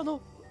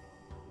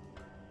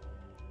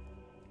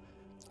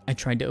 I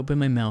tried to open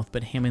my mouth,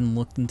 but Hammond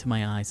looked into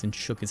my eyes and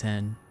shook his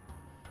head.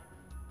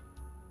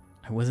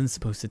 I wasn't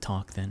supposed to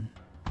talk then.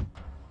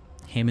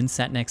 Hammond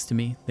sat next to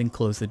me, then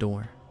closed the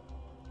door.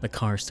 The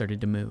car started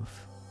to move.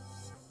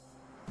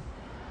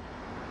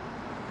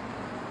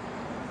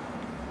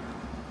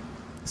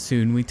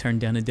 Soon we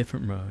turned down a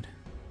different road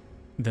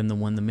than the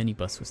one the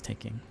minibus was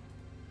taking.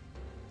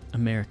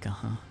 America,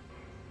 huh?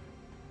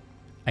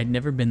 I'd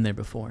never been there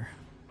before.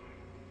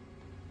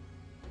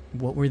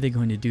 What were they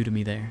going to do to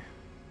me there?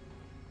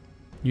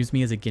 Use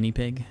me as a guinea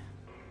pig?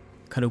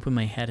 Cut open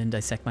my head and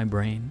dissect my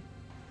brain?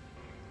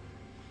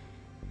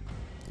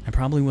 I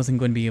probably wasn't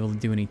going to be able to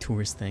do any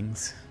tourist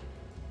things.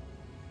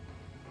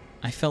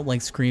 I felt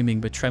like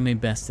screaming, but tried my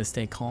best to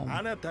stay calm.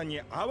 あなた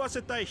に会わ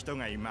せたい人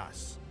がいま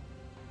す。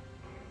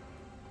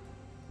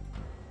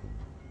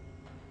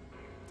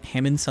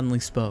 Hammond suddenly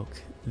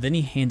spoke. Then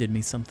he handed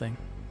me something.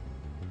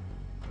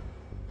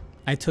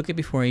 I took it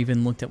before I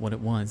even looked at what it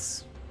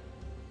was.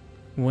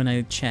 When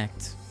I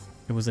checked,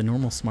 it was a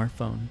normal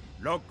smartphone.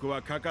 ロック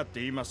はかかっ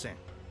ていません。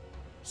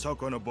そ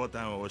このボ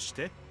タンを押し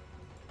て。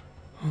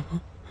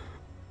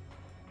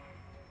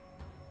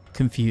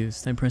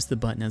Confused, I pressed the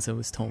button as I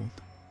was told.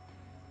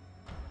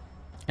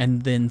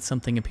 And then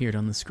something appeared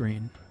on the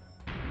screen.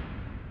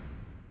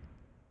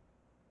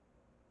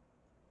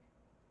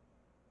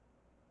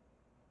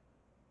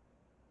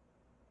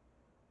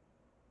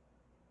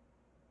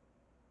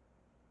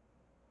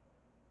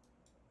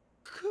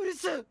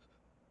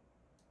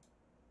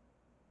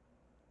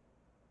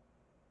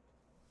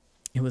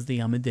 It was the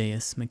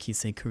Amadeus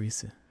Makise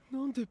Kurisu. な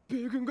んで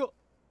米軍が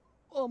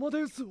アマ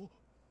デウスを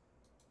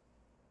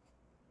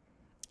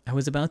I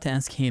was about to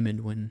ask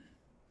Hammond when,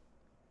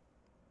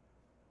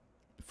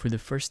 for the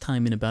first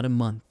time in about a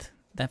month,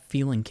 that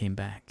feeling came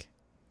back.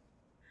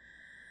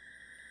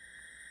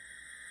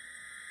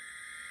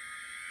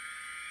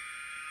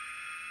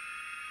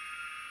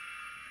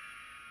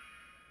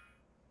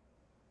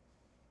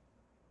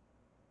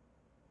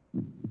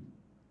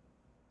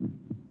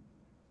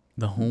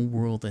 The whole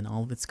world and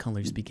all of its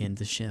colors began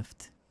to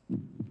shift.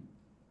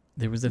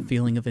 There was a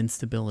feeling of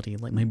instability,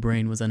 like my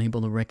brain was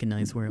unable to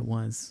recognize where it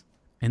was.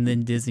 And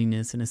then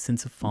dizziness and a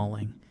sense of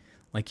falling,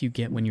 like you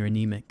get when you're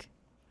anemic.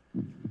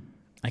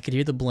 I could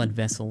hear the blood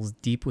vessels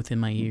deep within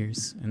my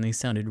ears, and they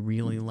sounded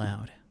really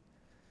loud.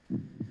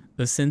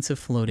 The sense of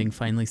floating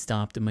finally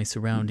stopped and my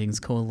surroundings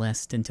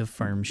coalesced into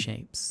firm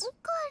shapes.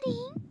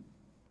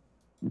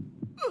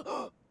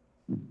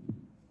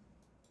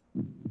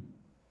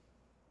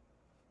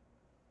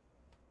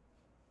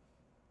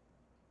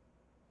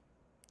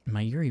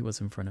 Mayuri was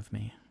in front of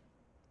me.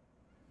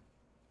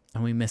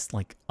 And we missed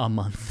like a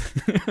month.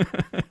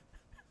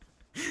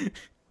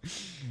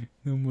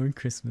 No more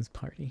Christmas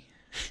party.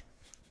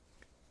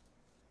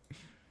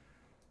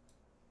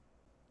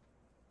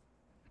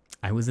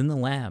 I was in the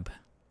lab,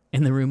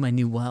 in the room I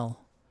knew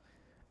well.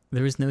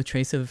 There was no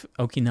trace of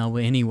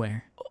Okinawa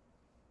anywhere.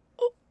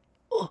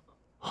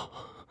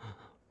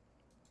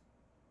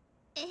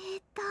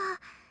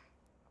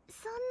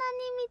 そんな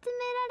に見つめ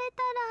られ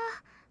た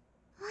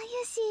ら、まゆ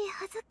し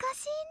恥ずか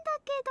しいんだ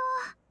け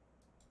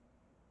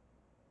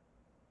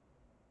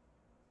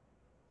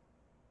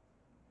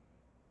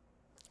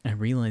ど。 I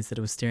realized that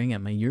I was staring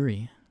at my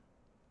Yuri.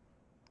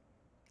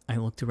 I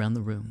looked around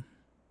the room.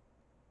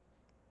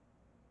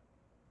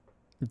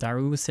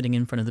 Daru was sitting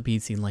in front of the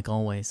PC like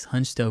always,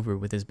 hunched over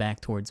with his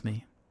back towards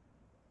me.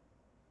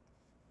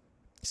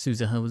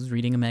 Suzuha was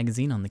reading a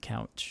magazine on the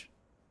couch.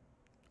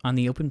 On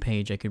the open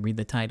page, I could read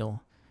the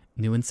title,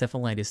 New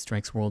Encephalitis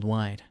Strikes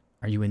Worldwide.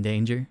 Are you in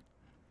danger?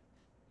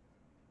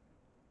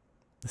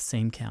 The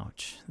same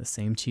couch, the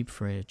same cheap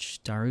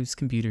fridge, Daru's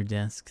computer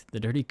desk, the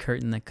dirty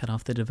curtain that cut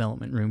off the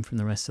development room from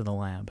the rest of the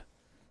lab.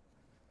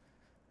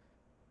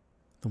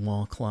 The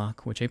wall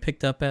clock, which I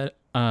picked up at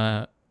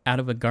out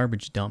of a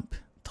garbage dump,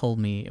 told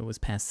me it was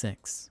past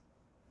 6.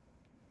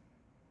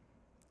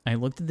 I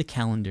looked at the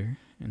calendar,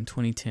 and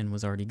 2010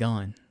 was already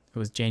gone. It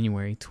was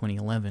January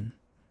 2011.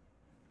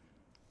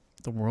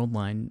 The world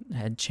line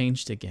had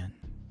changed again.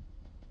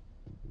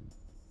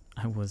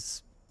 I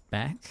was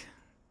back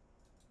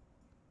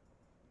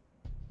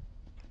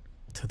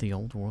to the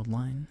old world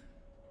line.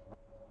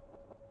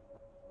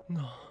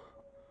 なあ、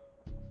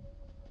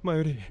マ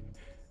ユリ、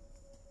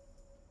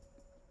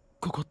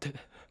ここって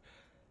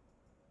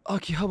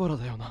秋葉原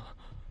だよな。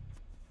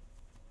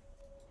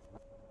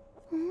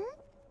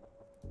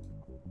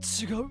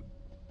違う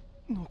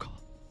のか。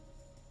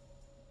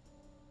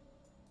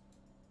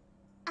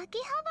秋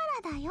葉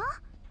原だよ。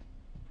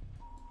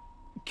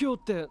今日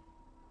って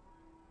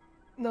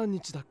何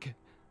日だっけ。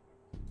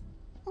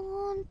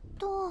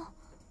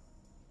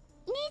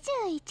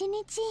21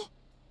日。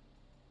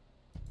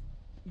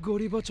ゴ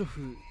リバチョ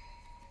フ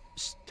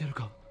知ってる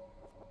か。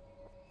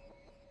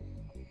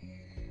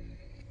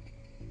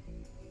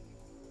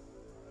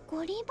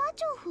ゴリバ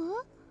チョ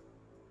フ？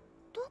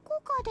ど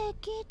こかで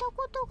聞いた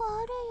ことが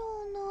あるよ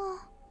う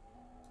な。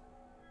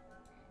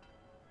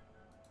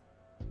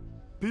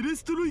ペレ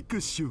ストロイカっ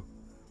しょ。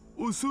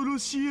恐ろ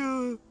しや。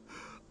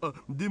あ、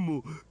で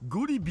も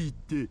ゴリビーっ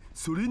て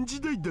ソ連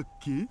時代だっ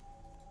け？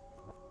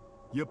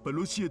やっぱ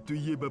ロシアと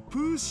いえばプ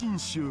ーチンっ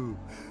しょ。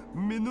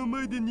目の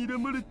前で睨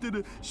まれた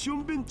らしょ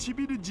んべんち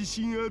びる自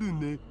信ある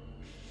ね。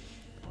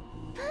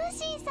プー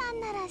シンさん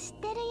なら知っ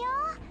てるよ。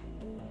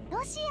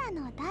ロシア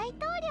の大統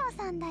領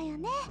さんだよ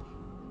ね。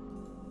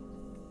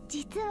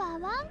実はワン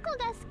コ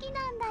が好き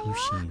なんだよ。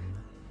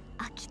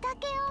秋田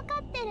犬を飼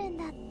ってるん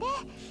だって。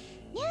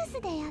ニュース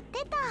でやっ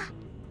てた。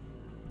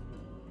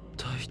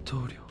大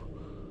統領。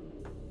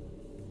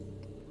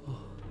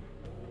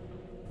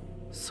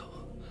そ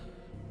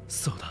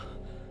うだ。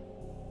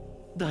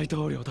大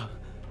統領だ。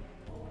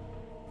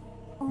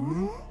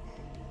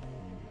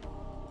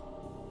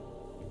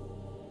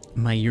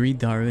Mayuri,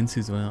 Daru, and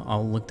Suzuha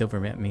all looked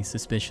over at me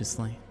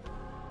suspiciously.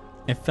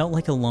 It felt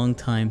like a long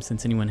time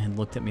since anyone had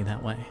looked at me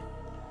that way.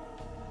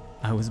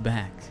 I was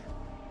back.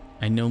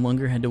 I no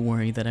longer had to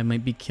worry that I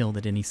might be killed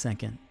at any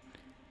second.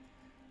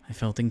 I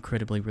felt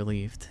incredibly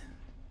relieved.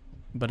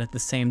 But at the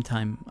same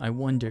time, I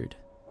wondered,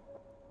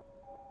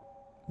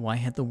 why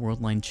had the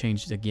world line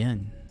changed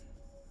again?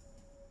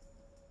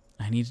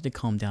 I needed to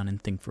calm down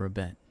and think for a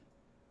bit.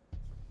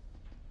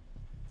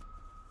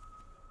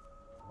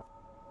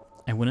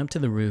 I went up to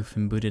the roof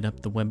and booted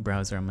up the web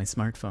browser on my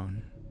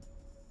smartphone.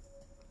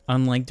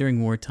 Unlike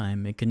during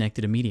wartime, it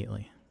connected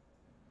immediately.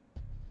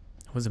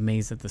 I was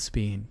amazed at the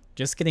speed.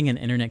 Just getting an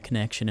internet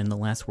connection in the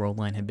last world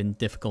line had been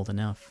difficult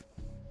enough.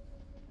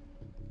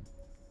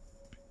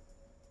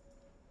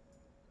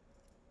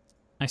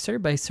 I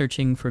started by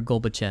searching for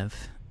Gorbachev,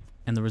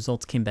 and the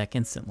results came back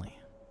instantly.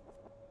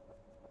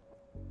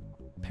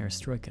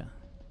 Perestroika.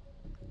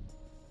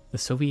 The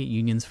Soviet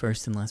Union's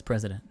first and last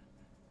president.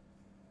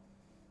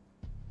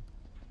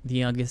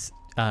 The August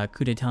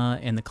coup d'etat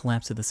and the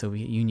collapse of the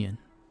Soviet Union.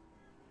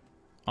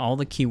 All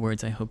the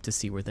keywords I hoped to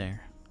see were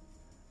there.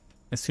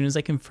 As soon as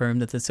I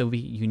confirmed that the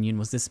Soviet Union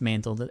was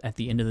dismantled at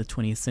the end of the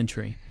 20th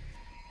century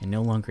and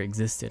no longer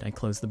existed, I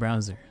closed the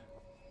browser.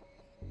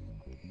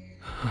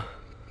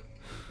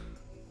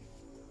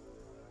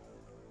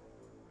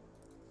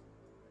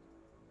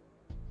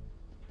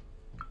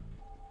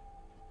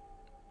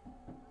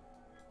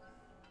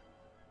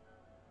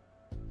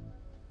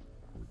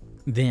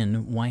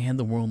 Then, why had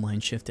the world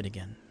line shifted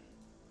again?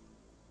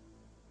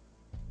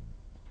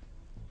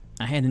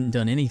 I hadn't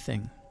done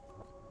anything.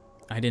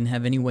 I didn't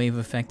have any way of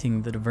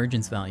affecting the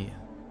divergence value.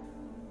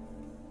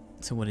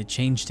 So what had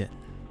changed it?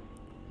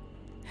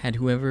 Had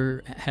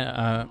whoever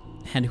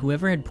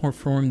had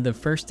performed the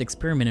first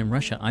experiment in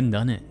Russia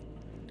undone it?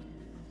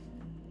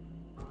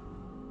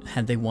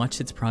 Had they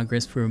watched its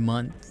progress for a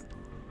month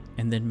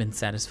and then been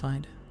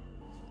satisfied?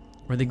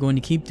 Were they going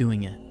to keep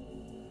doing it?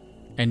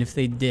 And if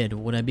they did,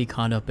 would I be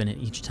caught up in it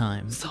each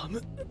time?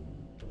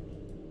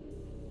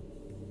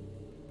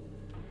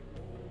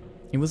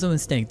 It was a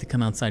mistake to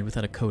come outside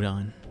without a coat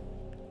on.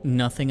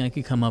 Nothing I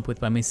could come up with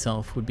by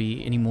myself would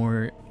be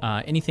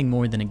anything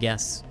more than a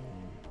guess.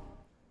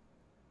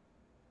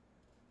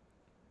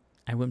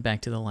 I went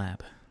back to the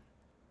lab.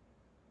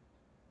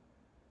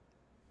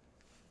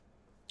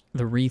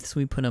 The wreaths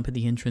we put up at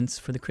the entrance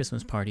for the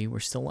Christmas party were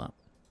still up.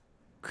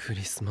 ク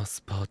リスマ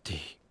スパーティー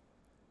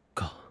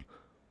か。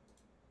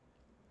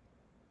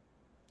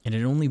 It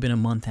had only been a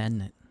month,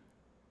 hadn't it?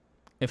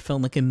 It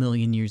felt like a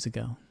million years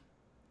ago.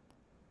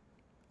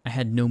 I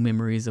had no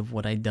memories of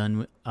what I'd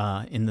done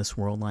in this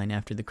world line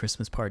after the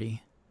Christmas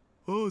party.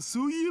 ああ、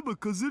そういえば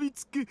飾り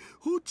付け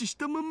放置し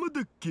たまんま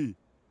だっけ。い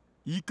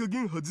い加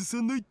減外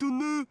さないと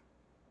な。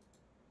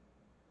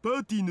パ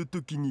ーティーの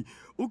時に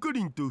オカ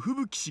リンと吹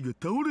雪氏が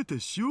倒れたっ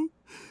しょ。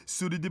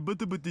それでバ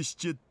タバタし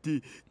ちゃっ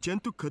てちゃん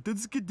と片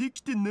付けで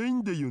きてない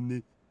んだよ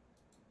ね。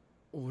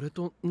俺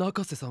と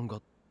中瀬さん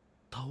が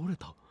倒れ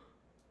た。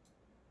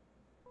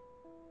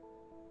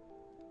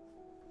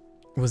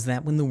 Was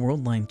that when the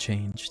world line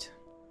changed?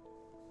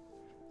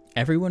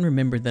 Everyone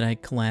remembered that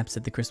I'd collapsed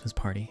at the Christmas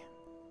party,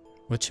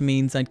 which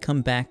means I'd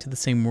come back to the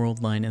same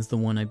world line as the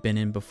one I'd been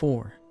in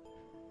before.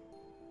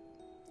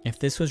 If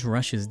this was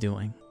Russia's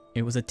doing,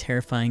 it was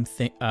terrifying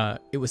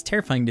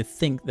to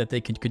think that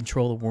they could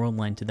control the world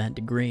line to that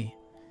degree.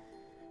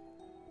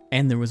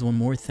 And there was one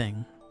more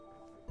thing.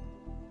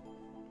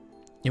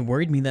 It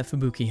worried me that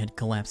Fubuki had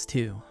collapsed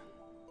too.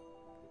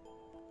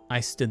 I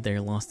stood there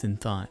lost in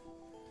thought.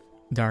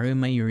 Daru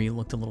and Mayuri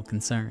looked a little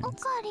concerned. オ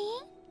カリン？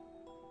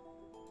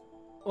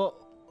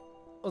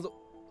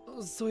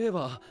そういえ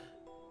ば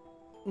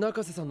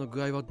中瀬さんの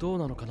具合はどう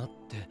なのかなっ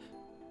て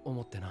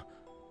思ってな。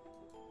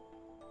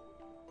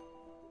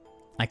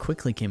 I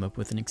quickly came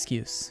up with an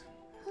excuse.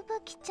 ふ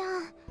ぶきちゃ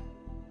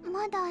ん、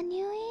まだ入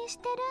院し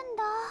てるん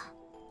だ。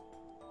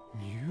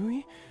入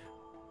院？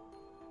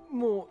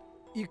も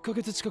う1ヶ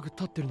月近く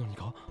経ってるのに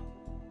か？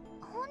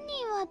本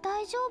人は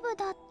大丈夫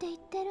だって言っ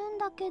てるん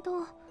だけ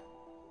ど、ちっ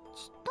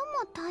と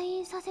も退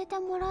院させて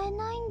もらえ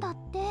ないんだっ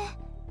て。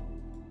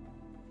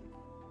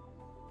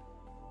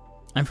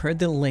 I've heard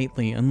that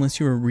lately, unless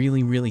you were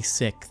really, really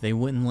sick, they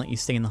wouldn't let you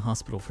stay in the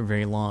hospital for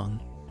very long.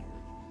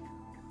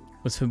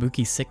 Was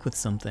Fubuki sick with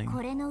something?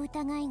 これの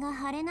疑いが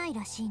晴れない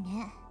らしい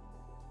ね。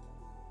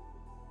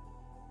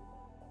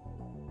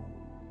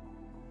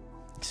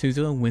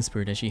 Suzuha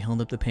whispered as she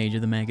held up the page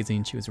of the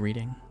magazine she was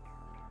reading.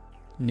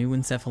 New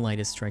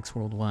encephalitis strikes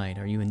worldwide.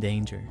 Are you in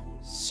danger?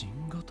 新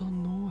型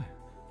脳炎。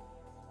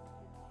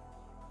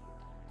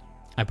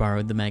 I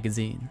borrowed the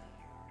magazine.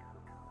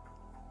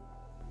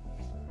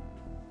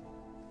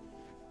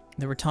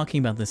 They were talking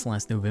about this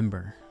last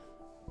November.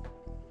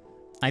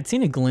 I'd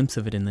seen a glimpse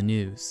of it in the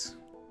news.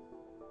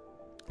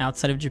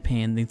 Outside of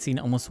Japan, they'd seen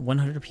almost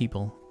 100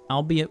 people,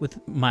 albeit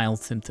with mild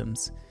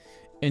symptoms.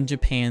 In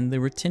Japan,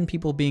 there were 10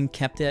 people being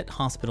kept at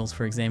hospitals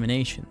for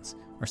examinations,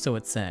 or so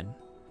it said.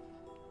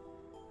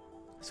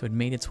 So it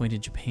made its way to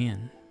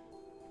Japan.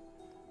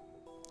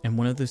 And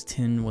one of those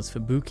 10 was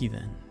Fubuki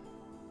then.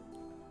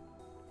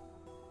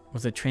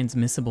 Was it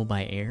transmissible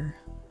by air?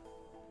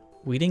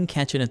 We didn't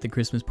catch it at the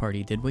Christmas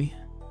party, did we?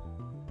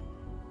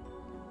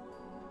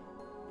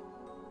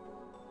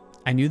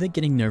 I knew that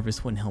getting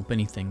nervous wouldn't help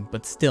anything,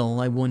 but still,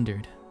 I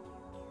wondered.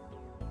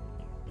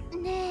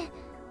 ねえ、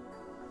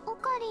オ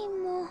カリ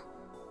ンも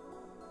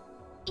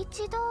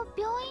一度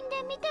病院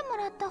で見ても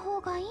らった方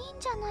がいいん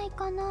じゃない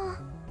か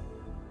な。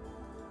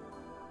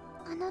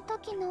あの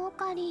時のオ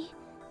カリン、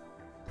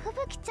ふ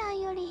ぶきちゃ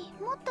んより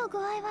もっと具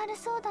合悪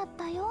そうだっ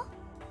たよ。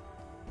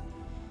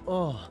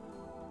あ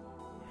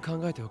あ、考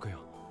えておくよ。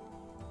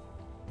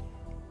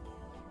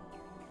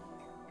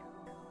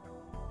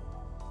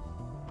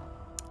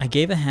 I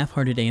gave a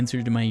half-hearted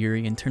answer to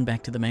Mayuri and turned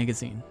back to the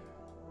magazine.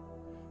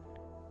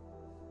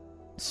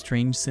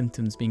 Strange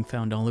symptoms being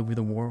found all over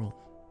the world.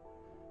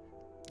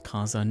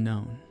 Cause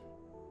unknown.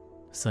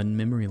 Sudden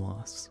memory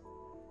loss.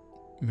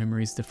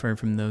 Memories differ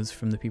from those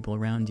from the people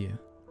around you.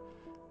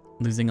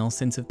 Losing all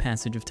sense of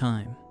passage of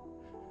time.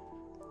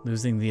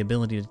 Losing the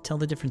ability to tell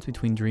the difference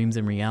between dreams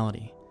and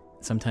reality.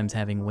 Sometimes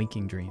having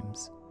waking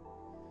dreams.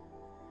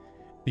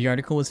 The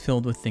article was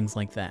filled with things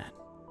like that.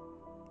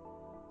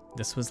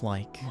 This was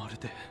like... まる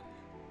で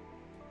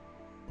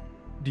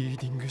リー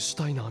ディングシュ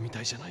タイナーみた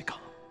いじゃない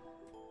か。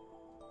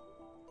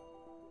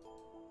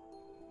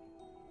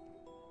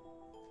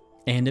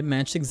 And it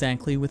matched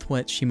exactly with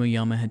what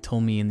Shimoyama had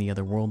told me in the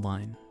other world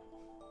line.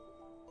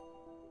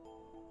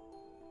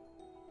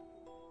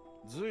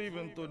 随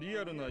分とリ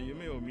アルな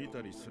夢を見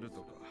たりする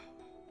とか。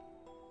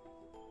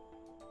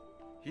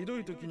ひど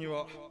い時に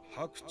は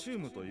白チュー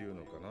ムという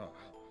のかな。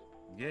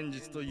現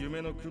実と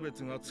夢の区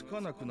別がつか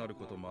なくなる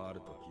こともあ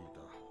ると聞い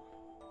た。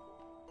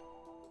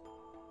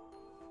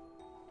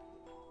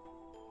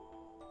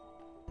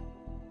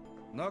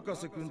 中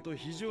瀬君と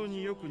非常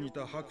によく似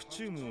た白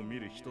チュームを見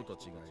る人た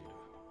ちがいる。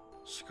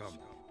しかも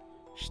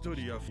一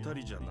人や二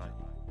人じゃない。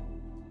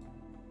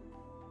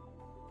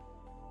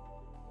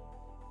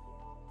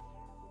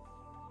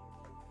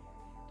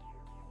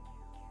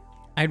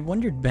I'd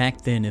wondered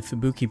back then if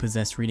Fubuki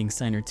possessed reading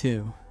Steiner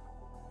too.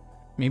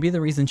 Maybe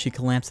the reason she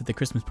collapsed at the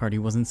Christmas party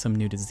wasn't some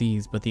new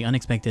disease, but the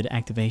unexpected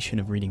activation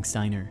of reading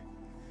Steiner.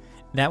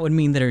 That would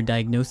mean that her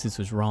diagnosis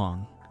was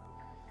wrong.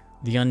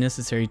 The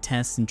unnecessary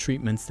tests and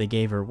treatments they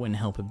gave her wouldn't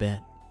help a bit.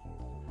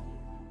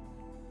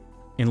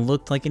 It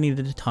looked like I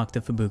needed to talk to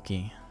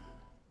Fubuki.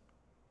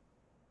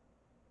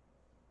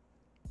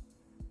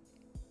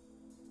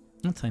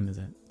 What time is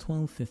it?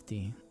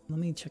 12:50. Let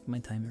me check my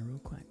timer real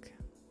quick.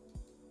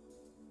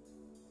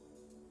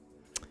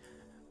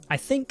 I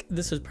think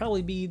this would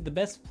probably be the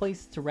best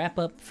place to wrap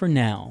up for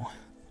now.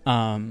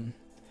 Like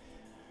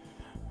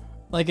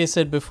I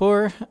said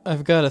before,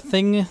 I've got a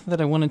thing that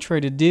I want to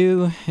try to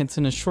do. It's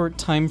in a short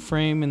time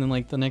frame and in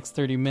like the next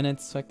 30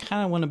 minutes, so I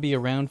kind of want to be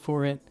around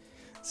for it.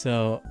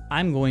 So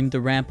I'm going to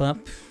wrap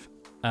up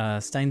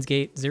Steins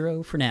Gate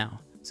 0 for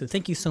now. So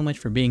thank you so much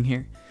for being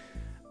here.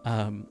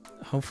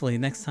 Hopefully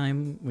next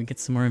time we get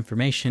some more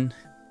information.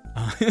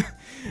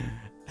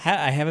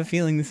 I have a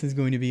feeling this is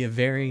going to be a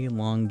very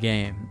long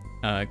game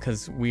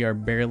because we are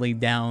barely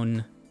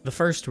down the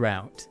first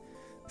route.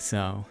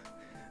 So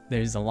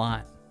there's a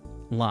lot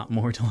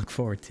more to look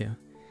forward to.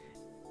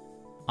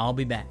 I'll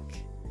be back.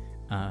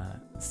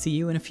 See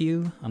you in a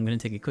few. I'm going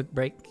to take a quick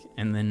break,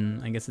 and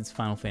then I guess it's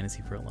Final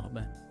Fantasy for a little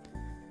bit.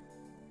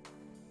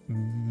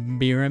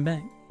 Be right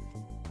back.